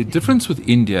difference with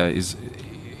India is,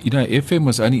 FM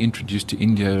was only introduced to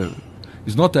India.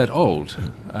 Is not that old.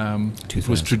 It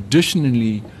was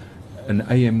traditionally an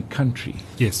AM country.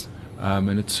 Yes.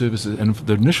 And its services, and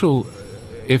the initial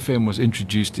FM was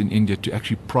introduced in India to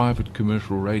actually private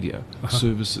commercial radio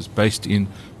services based in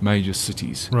major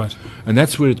cities. Right. And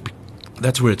that's where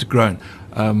it's grown.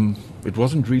 It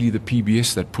wasn't really the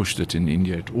PBS that pushed it in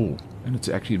India at all. And it's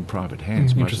actually in private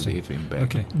hands, most of the FM back.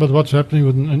 Okay. But what's happening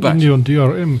with India on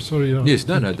DRM? Sorry. Yes,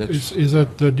 no, that's... Is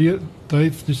that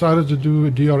they've decided to do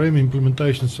a DRM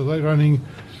implementation, so they're running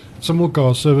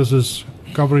simulcast services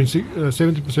covering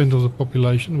 70% of the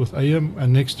population with AM,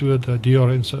 and next to it a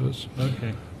DRM service.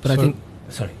 Okay. But I think...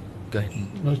 Sorry, go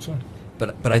ahead. No, sorry.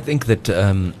 But I think that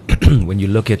when you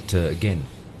look at, again,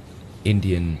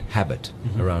 Indian habit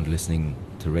around listening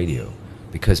to radio,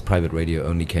 because private radio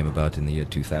only came about in the year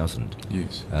 2000.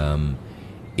 Yes.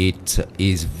 It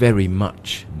is very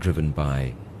much driven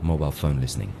by mobile phone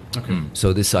listening. Okay.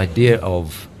 So this idea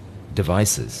of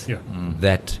devices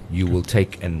that you will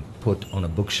take and put on a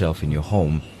bookshelf in your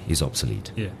home is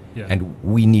obsolete. Yeah. And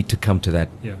we need to come to that.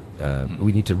 Yeah.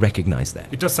 We need to recognize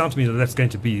that. It does sound to me that that's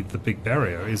going to be the big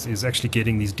barrier, is actually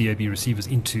getting these DAB receivers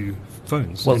into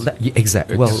phones. Well,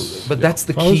 exactly. Well, but that's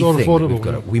the key thing that we've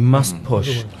got. We must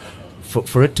push.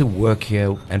 For it to work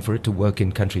here and for it to work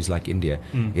in countries like India,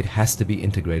 it has to be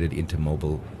integrated into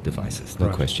mobile devices. No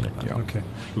question about it.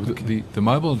 Okay. The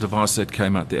mobile device that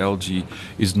came out, the LG,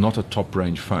 is not a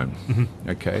top-range phone.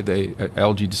 Okay,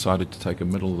 LG decided to take a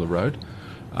middle of the road.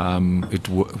 It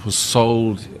was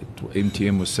sold.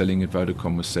 MTN was selling it.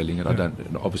 Vodacom was selling it.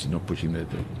 Obviously not pushing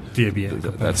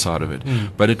that side of it.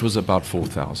 But it was about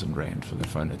 4,000 rand for the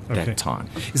phone at that time.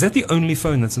 Is that the only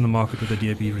phone that's in the market with a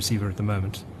DAB receiver at the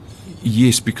moment?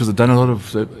 Yes, because I've done a lot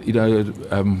of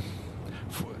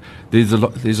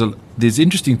there's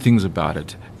interesting things about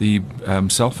it. The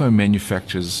cell phone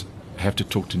manufacturers have to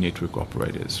talk to network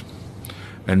operators,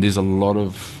 and there's a lot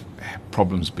of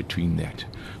problems between that,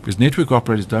 because network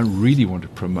operators don't really want to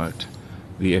promote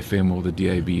the FM or the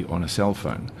DAB on a cell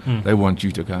phone. They want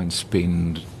you to go and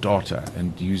spend data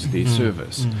and use their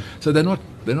service. So they're not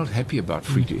happy about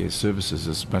free-to-air services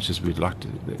as much as we'd like to.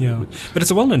 Yeah, but it's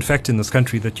a well-known fact in this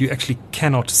country that you actually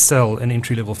cannot sell an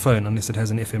entry-level phone unless it has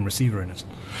an FM receiver in it.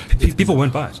 People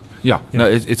won't buy it. Yeah. No,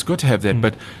 it's got to have that.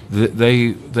 But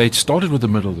they started with the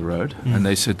middle of the road, and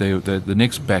they said the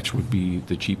next batch would be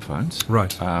the cheap phones, right?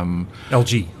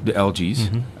 LG, the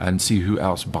LGs, and see who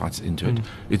else bites into it.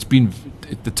 It's been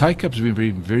the take-up has been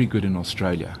very, very good in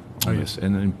Australia on this,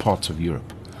 and in parts of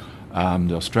Europe.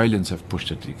 The Australians have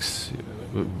pushed it,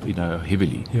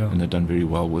 heavily, and they've done very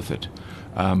well with it.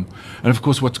 And of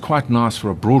course, what's quite nice for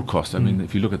a broadcast, I mean,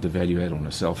 if you look at the value add on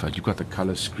a cell phone, you've got the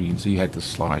color screen, so you had the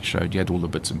slideshow, you had all the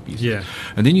bits and pieces.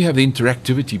 And then you have the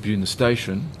interactivity between the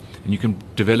station, and you can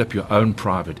develop your own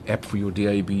private app for your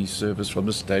DAB service from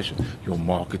the station, your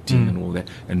marketing and all that,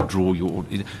 and draw your...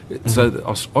 So the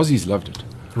Aussies loved it.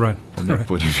 Right. From that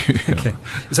point of view. Okay.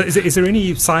 So is there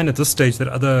any sign at this stage that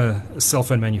other cell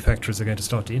phone manufacturers are going to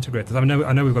start to integrate this? I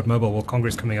know we've got Mobile World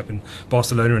Congress coming up in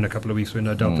Barcelona in a couple of weeks, where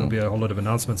no doubt there'll be a whole lot of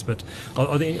announcements, but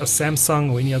are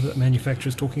Samsung or any other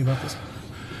manufacturers talking about this?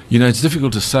 It's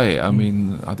difficult to say. I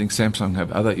mean, I think Samsung have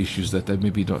other issues that they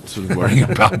maybe not sort of worrying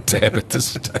about tab at this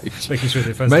stage. Making sure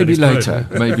their phones maybe later,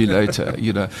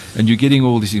 and you're getting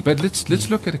all these things. But let's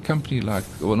look at a company like,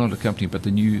 well, not a company, but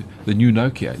the new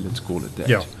Nokia. Let's call it that.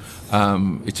 Yeah.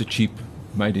 It's a cheap,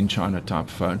 made in China type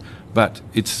phone, but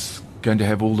it's going to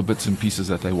have all the bits and pieces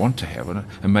that they want to have on it,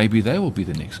 and maybe they will be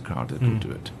the next crowd that will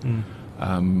do it,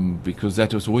 because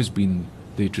that has always been.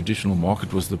 The traditional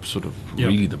market was the sort of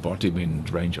really the bottom end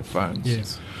range of phones.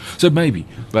 Yes. So maybe,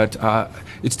 but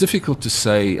it's difficult to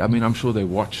say. I mean, I'm sure they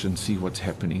watch and see what's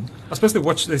happening. I suppose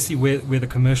they see where the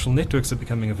commercial networks are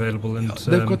becoming available, and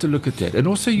they've got to look at that. And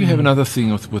also, you have another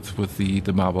thing with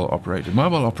the mobile operator.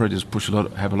 Mobile operators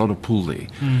have a lot of pull there.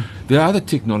 There are other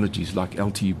technologies like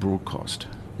LTE broadcast.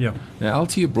 Yeah. Now,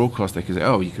 LTE broadcast, they can say,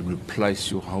 you can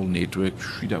replace your whole network.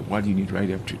 Why do you need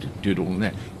radio to do it all in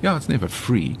that? Yeah, it's never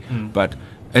free,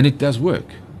 and it does work.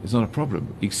 It's not a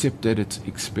problem, except that it's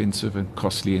expensive and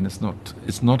costly, and it's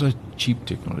not a cheap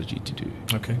technology to do.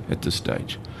 Okay. At this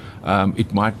stage,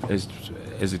 it might as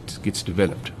it gets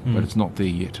developed, but it's not there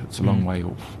yet. It's a long way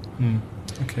off.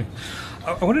 Okay.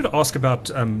 I wanted to ask about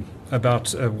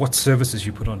what services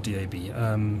you put on DAB.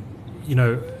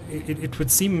 It would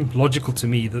seem logical to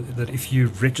me that if you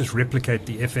just replicate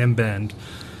the FM band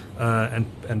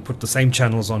and put the same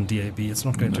channels on DAB, it's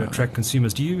not going to attract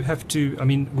consumers. Do you have to? I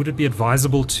mean, would it be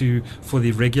advisable for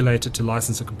the regulator to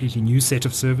license a completely new set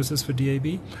of services for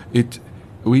DAB?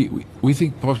 We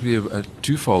think possibly a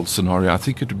twofold scenario. I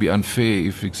think it would be unfair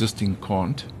if existing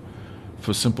can't,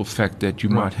 for simple fact that you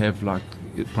might have like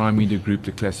Prime Media Group,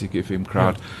 the classic FM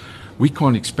crowd. We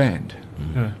can't expand.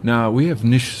 Now, we have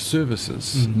niche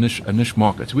services, a niche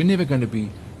market. We're never going to be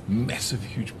massive,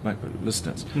 huge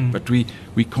listeners, but we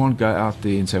can't go out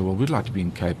there and say, well, we'd like to be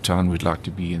in Cape Town, we'd like to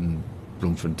be in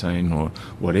Bloemfontein or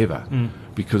whatever,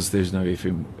 because there's no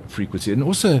FM frequency. And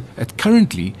also,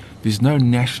 currently, there's no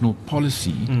national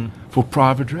policy for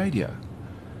private radio.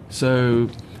 So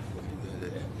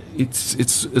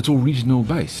it's all regional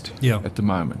based at the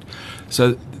moment.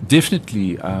 So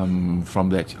definitely from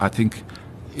that, I think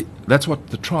that's what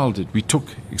the trial did. We took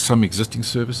some existing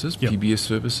services, PBS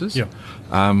services.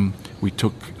 We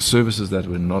took services that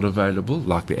were not available,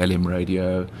 like the LM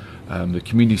radio, the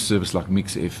community service like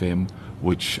Mix FM,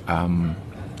 which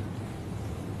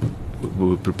we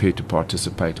were prepared to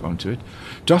participate onto it,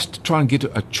 just to try and get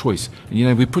a choice.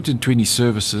 We put in 20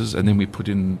 services, and then we put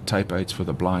in tape aids for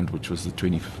the blind, which was the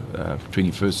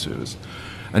 21st service.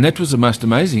 And that was the most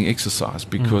amazing exercise,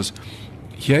 because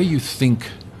here you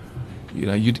think,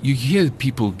 you hear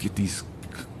people get these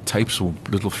tapes or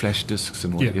little flash discs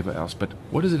and whatever else, but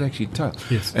what does it actually tell?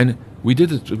 Yes. And we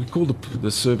did it. We called the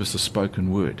service a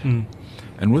spoken word,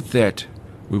 and with that,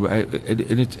 we were.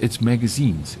 It's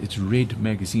magazines. It's read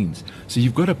magazines. So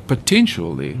you've got a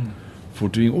potential there for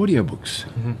doing audiobooks.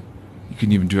 You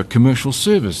can even do a commercial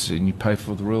service, and you pay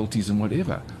for the royalties and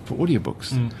whatever for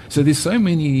audiobooks. So there's so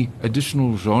many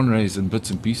additional genres and bits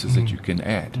and pieces that you can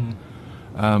add.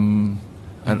 And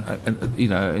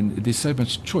there's so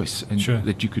much choice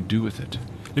that you could do with it.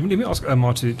 Let me ask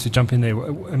Omar to jump in there.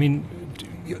 I mean,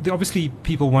 obviously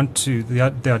people want to. The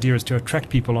idea is to attract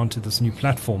people onto this new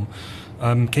platform.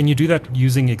 Can you do that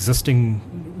using existing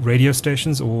radio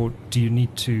stations, or do you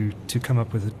need to come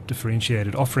up with a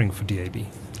differentiated offering for DAB?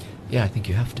 Yeah, I think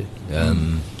you have to.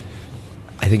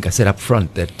 I think I said up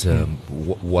front that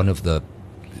one of the,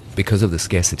 because of the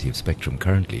scarcity of spectrum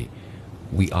currently,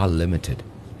 we are limited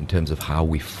in terms of how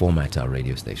we format our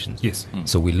radio stations. Yes.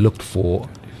 So we looked for.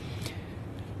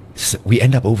 So we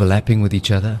end up overlapping with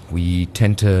each other. We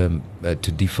tend to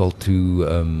default to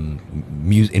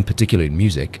in particular in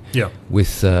music,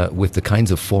 with the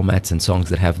kinds of formats and songs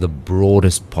that have the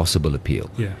broadest possible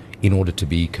appeal. Yeah. In order to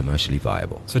be commercially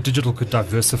viable. So digital could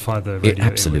diversify the radio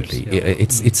absolutely.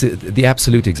 airwaves, It's the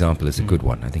absolute example is a good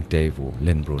one. I think Dave or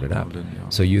Lynn brought it up.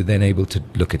 So you're then able to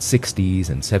look at 60s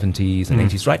and 70s and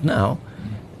 80s. Right now,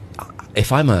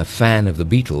 if I'm a fan of the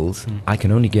Beatles, I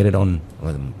can only get it on,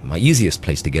 well, my easiest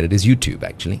place to get it is YouTube,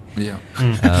 actually. Yeah.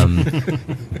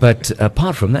 But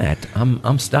apart from that,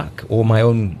 I'm stuck, or my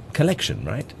own collection,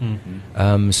 right?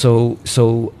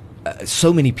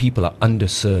 So many people are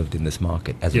underserved in this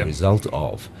market as a result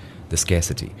of the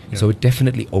scarcity. So it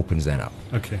definitely opens that up.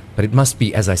 Okay. But it must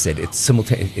be, as I said, it's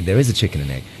there is a chicken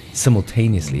and egg.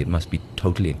 Simultaneously, it must be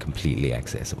totally and completely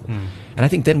accessible. And I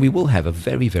think then we will have a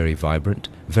very, very vibrant,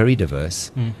 very diverse,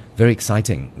 very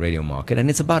exciting radio market. And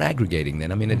it's about aggregating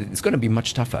then. I mean, it's going to be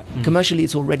much tougher. Commercially,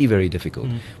 it's already very difficult.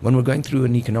 When we're going through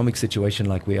an economic situation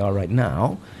like we are right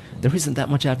now, there isn't that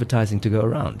much advertising to go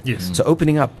around. Yes. So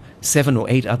opening up 7 or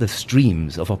 8 other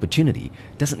streams of opportunity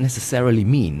doesn't necessarily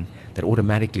mean that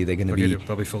automatically they're going to be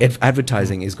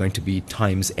advertising is going to be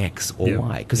times X or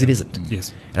Y, because it isn't.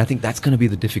 Yes. And I think that's going to be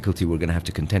the difficulty we're going to have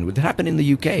to contend with. It happened in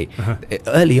the UK.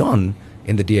 Early on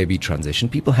in the DAB transition,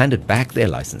 people handed back their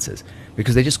licenses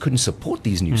because they just couldn't support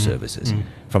these new services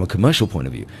from a commercial point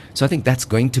of view. So I think that's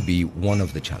going to be one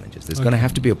of the challenges. There's going to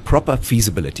have to be a proper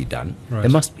feasibility done. There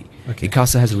must be.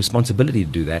 ICASA has a responsibility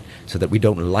to do that so that we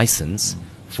don't license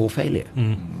for failure.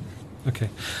 Okay.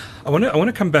 I want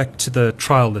to come back to the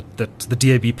trial that the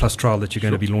DAB Plus trial that you're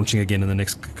going to be launching again in the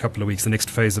next couple of weeks, the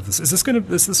next phase of this. Is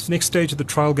this next stage of the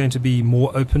trial going to be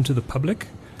more open to the public?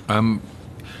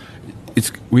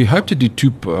 We hope to do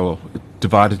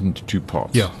divide it into 2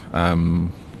 parts.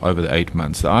 Over the 8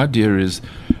 months. The idea is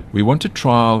we want to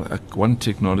trial one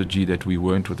technology that we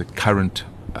weren't with the current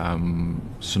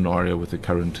scenario, with the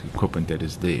current equipment that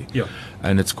is there.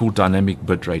 And it's called dynamic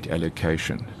bitrate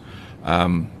allocation.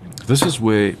 This is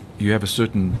where you have a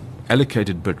certain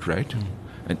allocated bit rate,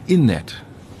 and in that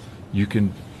you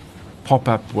can pop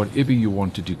up whatever you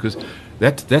want to do, because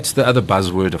that's the other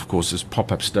buzzword, of course, is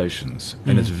pop-up stations,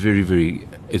 and it's very,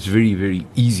 very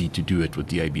easy to do it with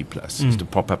DAB Plus. It's to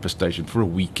pop up a station for a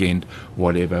weekend,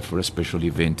 whatever, for a special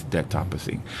event, that type of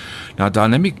thing. Now,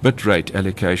 dynamic bitrate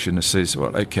allocation says,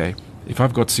 well, okay, if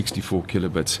I've got 64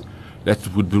 kilobits,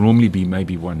 that would normally be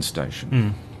maybe one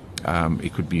station.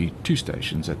 It could be 2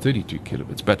 stations at 32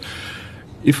 kilobits. But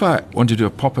if I want to do a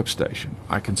pop-up station,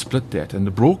 I can split that, and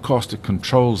the broadcaster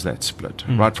controls that split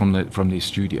right from their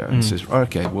studio and says,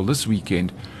 okay, well, this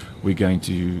weekend we've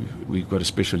got a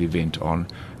special event on.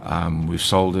 We've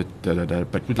sold it,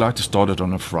 but we'd like to start it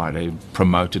on a Friday,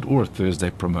 promote it, or a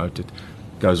Thursday, promote it.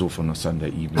 Goes off on a Sunday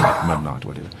evening at midnight,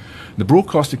 whatever. The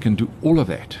broadcaster can do all of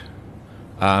that.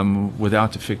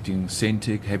 Without affecting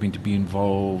Centec having to be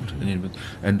involved,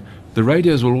 and the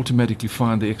radios will automatically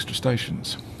find the extra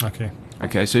stations.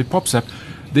 Okay, so it pops up.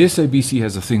 The SABC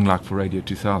has a thing like for Radio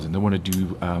 2000. They want to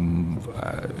do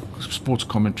sports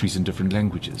commentaries in different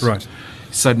languages. Right.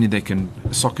 Suddenly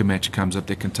a soccer match comes up,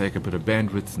 they can take a bit of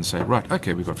bandwidth and say, right,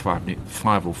 okay, we've got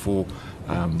 5 or 4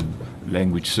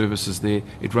 language services there.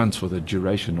 It runs for the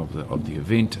duration of the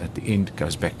event. At the end,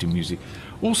 goes back to music.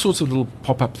 All sorts of little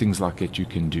pop-up things like that you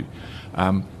can do.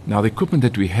 Now, the equipment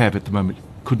that we have at the moment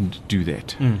couldn't do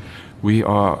that. We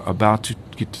are about to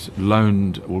get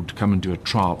loaned or to come and do a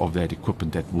trial of that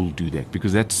equipment that will do that,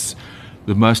 because that's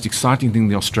the most exciting thing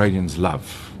the Australians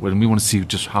love. When we want to see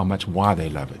just why they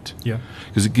love it.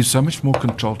 Because it gives so much more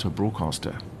control to a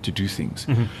broadcaster to do things.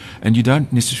 And you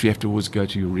don't necessarily have to always go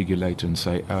to your regulator and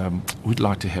say, we'd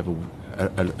like to have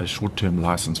a short-term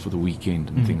license for the weekend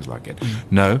and things like that.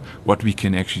 No, what we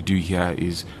can actually do here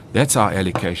is, that's our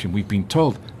allocation. We've been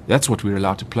told that's what we're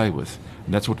allowed to play with.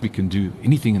 And that's what we can do,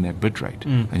 anything in that bit rate.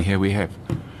 And here we have.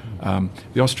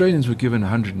 The Australians were given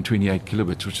 128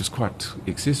 kilobits, which is quite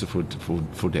excessive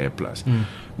for DAB Plus.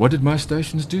 What did most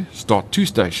stations do? Start 2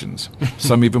 stations.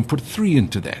 Some even put 3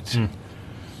 into that.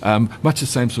 Much the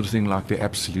same sort of thing like the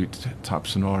absolute type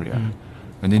scenario.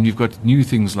 And then you've got new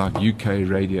things like UK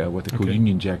radio, what they call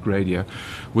Union Jack radio,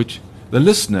 which the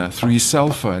listener, through his cell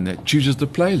phone, that chooses the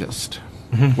playlist.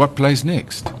 What plays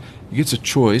next? He gets a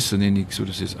choice, and then he sort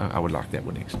of says, I would like that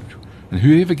one next. And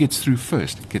whoever gets through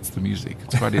first gets the music.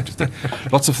 It's quite interesting.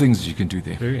 Lots of things you can do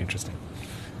there. Very interesting.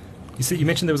 You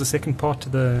mentioned there was a second part to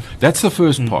the... That's the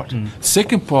first part.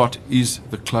 Second part is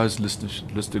the closed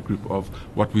listener group of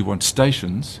what we want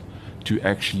stations to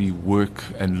actually work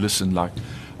and listen like.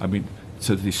 I mean,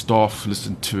 so the staff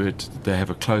listen to it. They have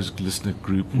a closed listener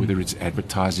group, whether it's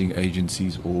advertising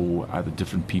agencies or other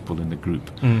different people in the group.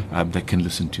 They can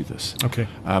listen to this. Okay.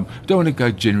 Don't want to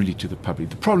go generally to the public.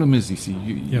 The problem is, you see,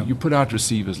 you put out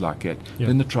receivers like that,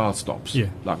 then the trial stops,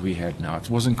 like we had now. It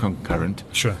wasn't concurrent.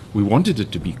 Sure. We wanted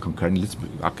it to be concurrent.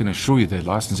 I can assure you the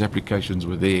license applications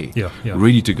were there, yeah.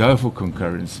 ready to go for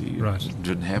concurrency. Right. It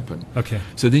didn't happen. Okay.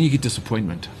 So then you get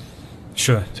disappointment.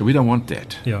 Sure. So we don't want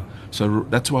that. Yeah. So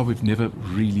that's why we've never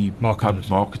really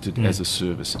marketed as a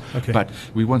service. Okay. But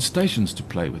we want stations to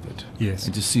play with it. Yes.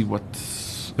 And to see what...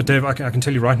 But Dave, I can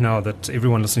tell you right now that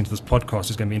everyone listening to this podcast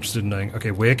is going to be interested in knowing,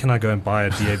 okay, where can I go and buy a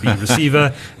DAB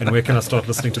receiver, and where can I start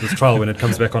listening to this trial when it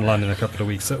comes back online in a couple of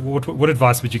weeks? So what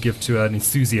advice would you give to an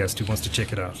enthusiast who wants to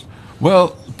check it out?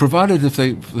 Well, provided if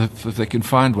they can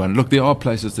find one. Look, there are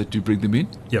places that do bring them in.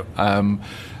 Yep.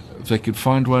 If they can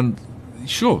find one,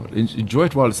 sure, enjoy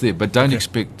it while it's there, but don't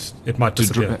expect it might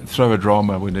disappear. Throw a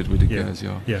drama when it goes.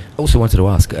 Yeah. I also wanted to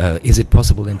ask, is it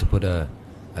possible then to put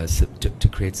to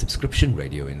create subscription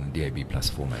radio in DAB Plus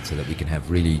format, so that we can have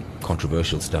really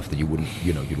controversial stuff that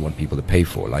you'd want people to pay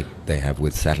for, like they have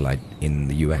with satellite in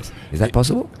the US? Is that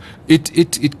possible?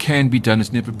 It can be done.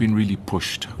 It's never been really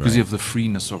pushed because of the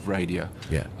freeness of radio.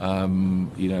 Yeah.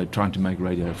 Trying to make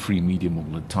radio a free medium all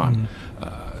the time.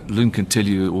 Lynn can tell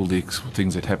you all the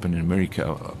things that happen in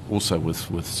America, also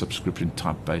with subscription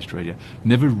type based radio.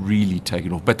 Never really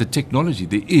taken off. But the technology,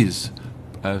 there is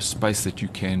a space that you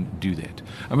can do that.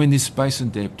 I mean, there's space in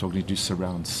DAB talking to do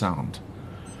surround sound.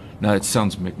 Now, it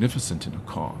sounds magnificent in a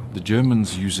car. The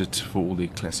Germans use it for all their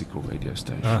classical radio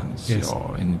stations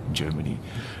in Germany.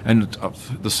 And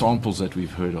the samples that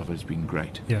we've heard of has been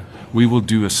great. Yeah. We will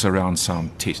do a surround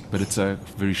sound test, but it's a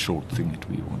very short thing that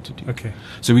we want to do. Okay.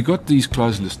 So we got these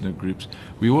closed listener groups.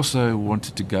 We also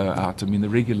wanted to go out. I mean, the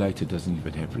regulator doesn't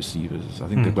even have receivers. I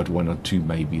think they've got one or two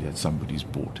maybe that somebody's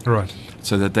bought. Right.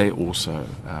 So that they also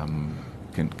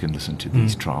can listen to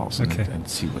these trials and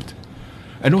see what...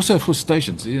 And also for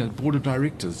stations, board of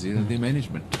directors, their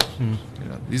management.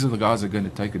 These are the guys that are going to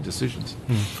take the decisions,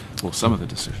 or some of the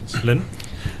decisions. Lynn?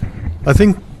 I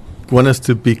think one has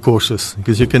to be cautious,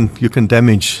 because you can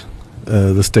damage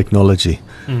this technology.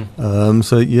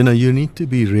 So you need to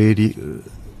be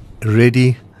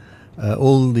ready.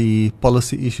 All the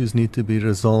policy issues need to be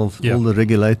resolved. All the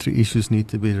regulatory issues need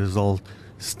to be resolved.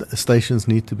 Stations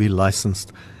need to be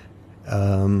licensed.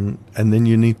 And then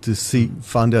you need to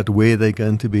find out where they're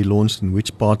going to be launched, in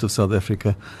which part of South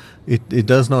Africa. It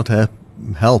does not help,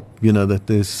 that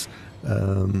there's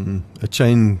a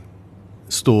chain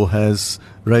store has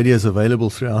radios available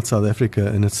throughout South Africa,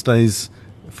 and it stays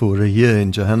for a year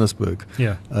in Johannesburg.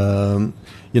 Yeah.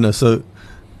 So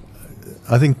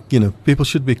I think people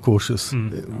should be cautious.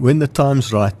 When the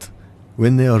time's right,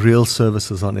 when there are real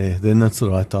services on air, then that's the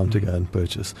right time to go and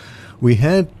purchase. We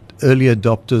had early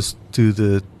adopters to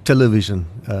the television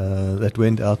that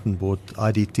went out and bought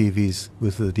IDTVs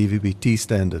with the DVB-T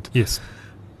standard. Yes.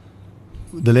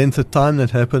 The length of time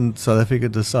that happened, South Africa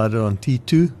decided on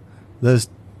T2. Those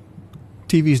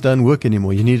TVs don't work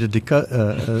anymore. You need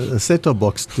a set-top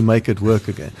box to make it work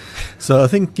again. So I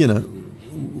think,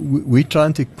 we're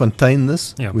trying to contain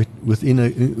this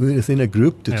within a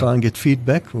group to try and get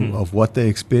feedback of what their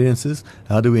experience is.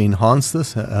 How do we enhance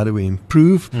this? How do we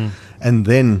improve? And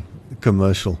then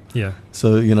commercial. Yeah.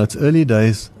 So, it's early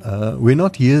days. We're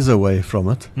not years away from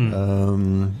it.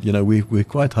 We're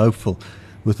quite hopeful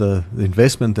with the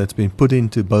investment that's been put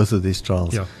into both of these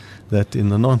trials that in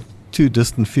the not too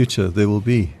distant future there will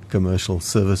be commercial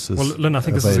services. Well, Lynn, I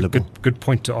think available. This is a good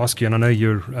point to ask you, and I know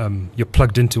you're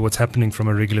plugged into what's happening from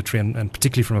a regulatory and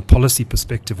particularly from a policy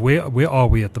perspective. Where are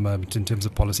we at the moment in terms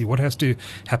of policy? What has to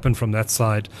happen from that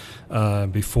side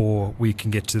before we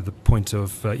can get to the point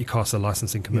of ICASA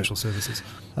licensing commercial services?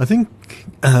 I think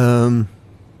our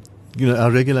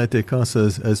regulator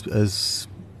ICASA has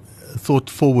thought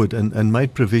forward and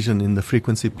made provision in the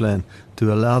frequency plan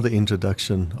to allow the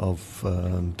introduction of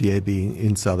DAB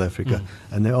in South Africa.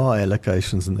 And there are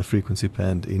allocations in the frequency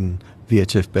band in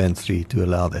VHF band 3 to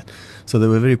allow that. So they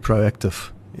were very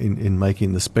proactive in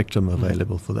making the spectrum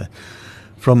available for that.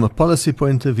 From a policy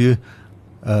point of view,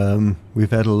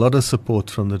 we've had a lot of support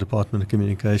from the Department of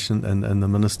Communication and the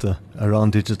Minister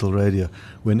around digital radio.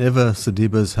 Whenever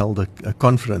SADIBA's held a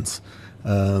conference,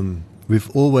 we've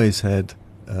always had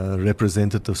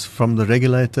representatives from the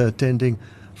regulator attending,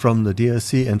 from the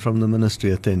DOC and from the ministry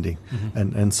attending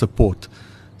and support.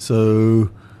 So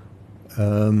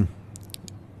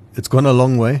it's gone a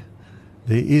long way.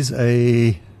 There is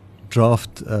a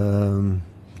draft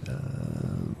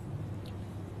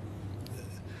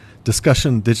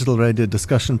digital radio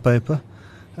discussion paper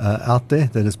out there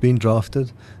that has been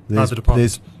drafted. By the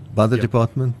department. By the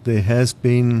department. There has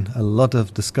been a lot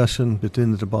of discussion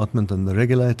between the department and the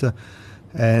regulator,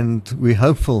 and we're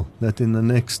hopeful that in the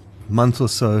next month or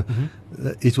so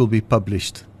it will be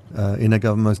published in a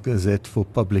government gazette for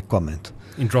public comment.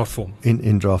 In draft form?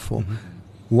 In draft form.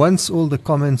 Once all the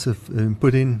comments have been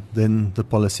put in, then the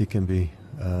policy can be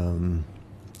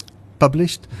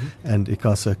published, and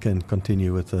ICASA can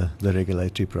continue with the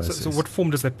regulatory process. So what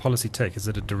form does that policy take? Is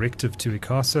it a directive to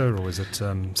ICASA, or is it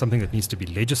something that needs to be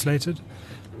legislated?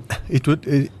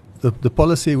 The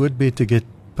policy would be to get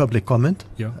public comment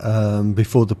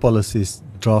before the policy is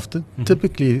drafted.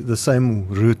 Typically the same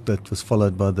route that was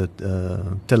followed by the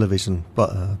television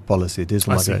policy,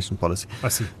 digital migration policy. I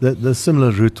see. The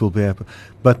similar route will be happen,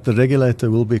 but the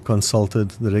regulator will be consulted.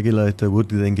 The regulator would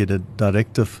then get a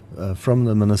directive from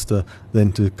the minister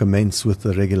then to commence with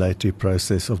the regulatory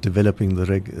process of developing the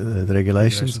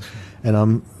regulations. And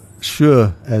I'm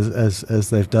sure, as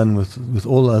they've done with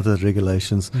all other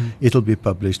regulations, it'll be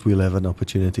published. We'll have an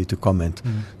opportunity to comment,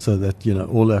 so that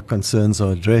all our concerns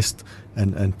are addressed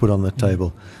and put on the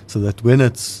table, so that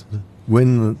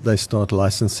when they start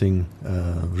licensing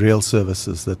real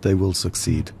services, that they will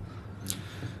succeed.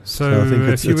 So I think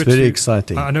it's very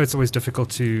exciting. I know it's always difficult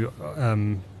to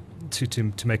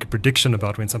make a prediction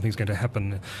about when something's going to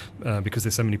happen because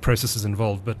there's so many processes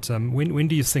involved. But when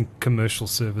do you think commercial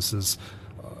services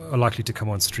are likely to come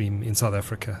on stream in South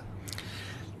Africa?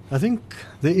 I think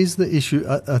there is the issue.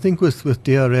 I think with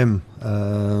DRM,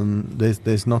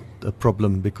 there's not a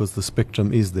problem because the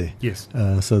spectrum is there. Yes.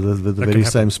 So the very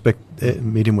same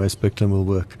medium wave spectrum will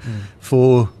work.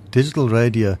 For digital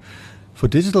radio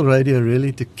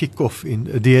really to kick off in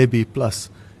DAB+,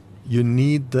 you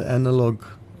need the analog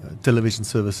television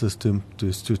services to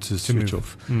switch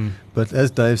off. But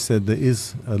as Dave said, there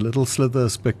is a little slither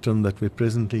of spectrum that we're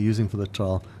presently using for the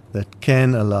trial that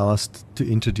can allow us to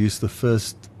introduce the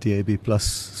first DAB+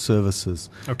 services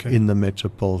in the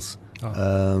metropoles.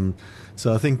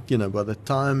 So I think by the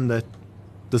time that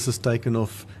this is taken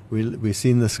off, we've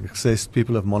seen the success,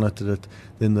 people have monitored it,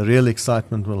 then the real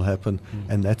excitement will happen,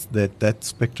 and that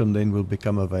spectrum then will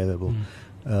become available.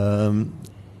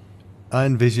 I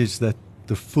envisage that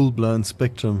the full-blown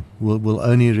spectrum will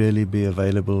only really be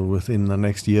available within the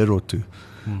next year or two.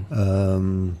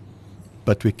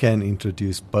 But we can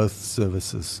introduce both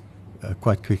services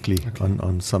quite quickly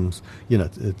on some.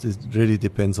 It really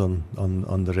depends on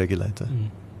the regulator.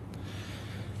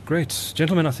 Great.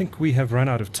 Gentlemen, I think we have run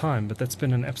out of time, but that's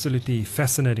been an absolutely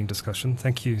fascinating discussion.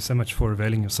 Thank you so much for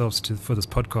availing yourselves for this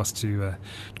podcast to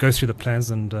go through the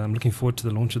plans, and I'm looking forward to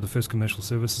the launch of the first commercial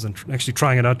services and actually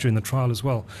trying it out during the trial as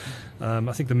well.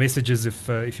 I think the message is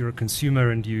if you're a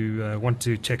consumer and you want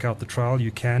to check out the trial,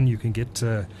 you can get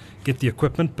the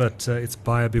equipment, but it's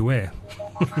buyer beware.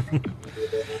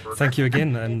 Thank you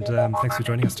again, and thanks for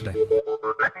joining us today.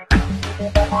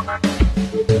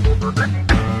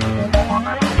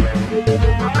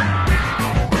 Thank you.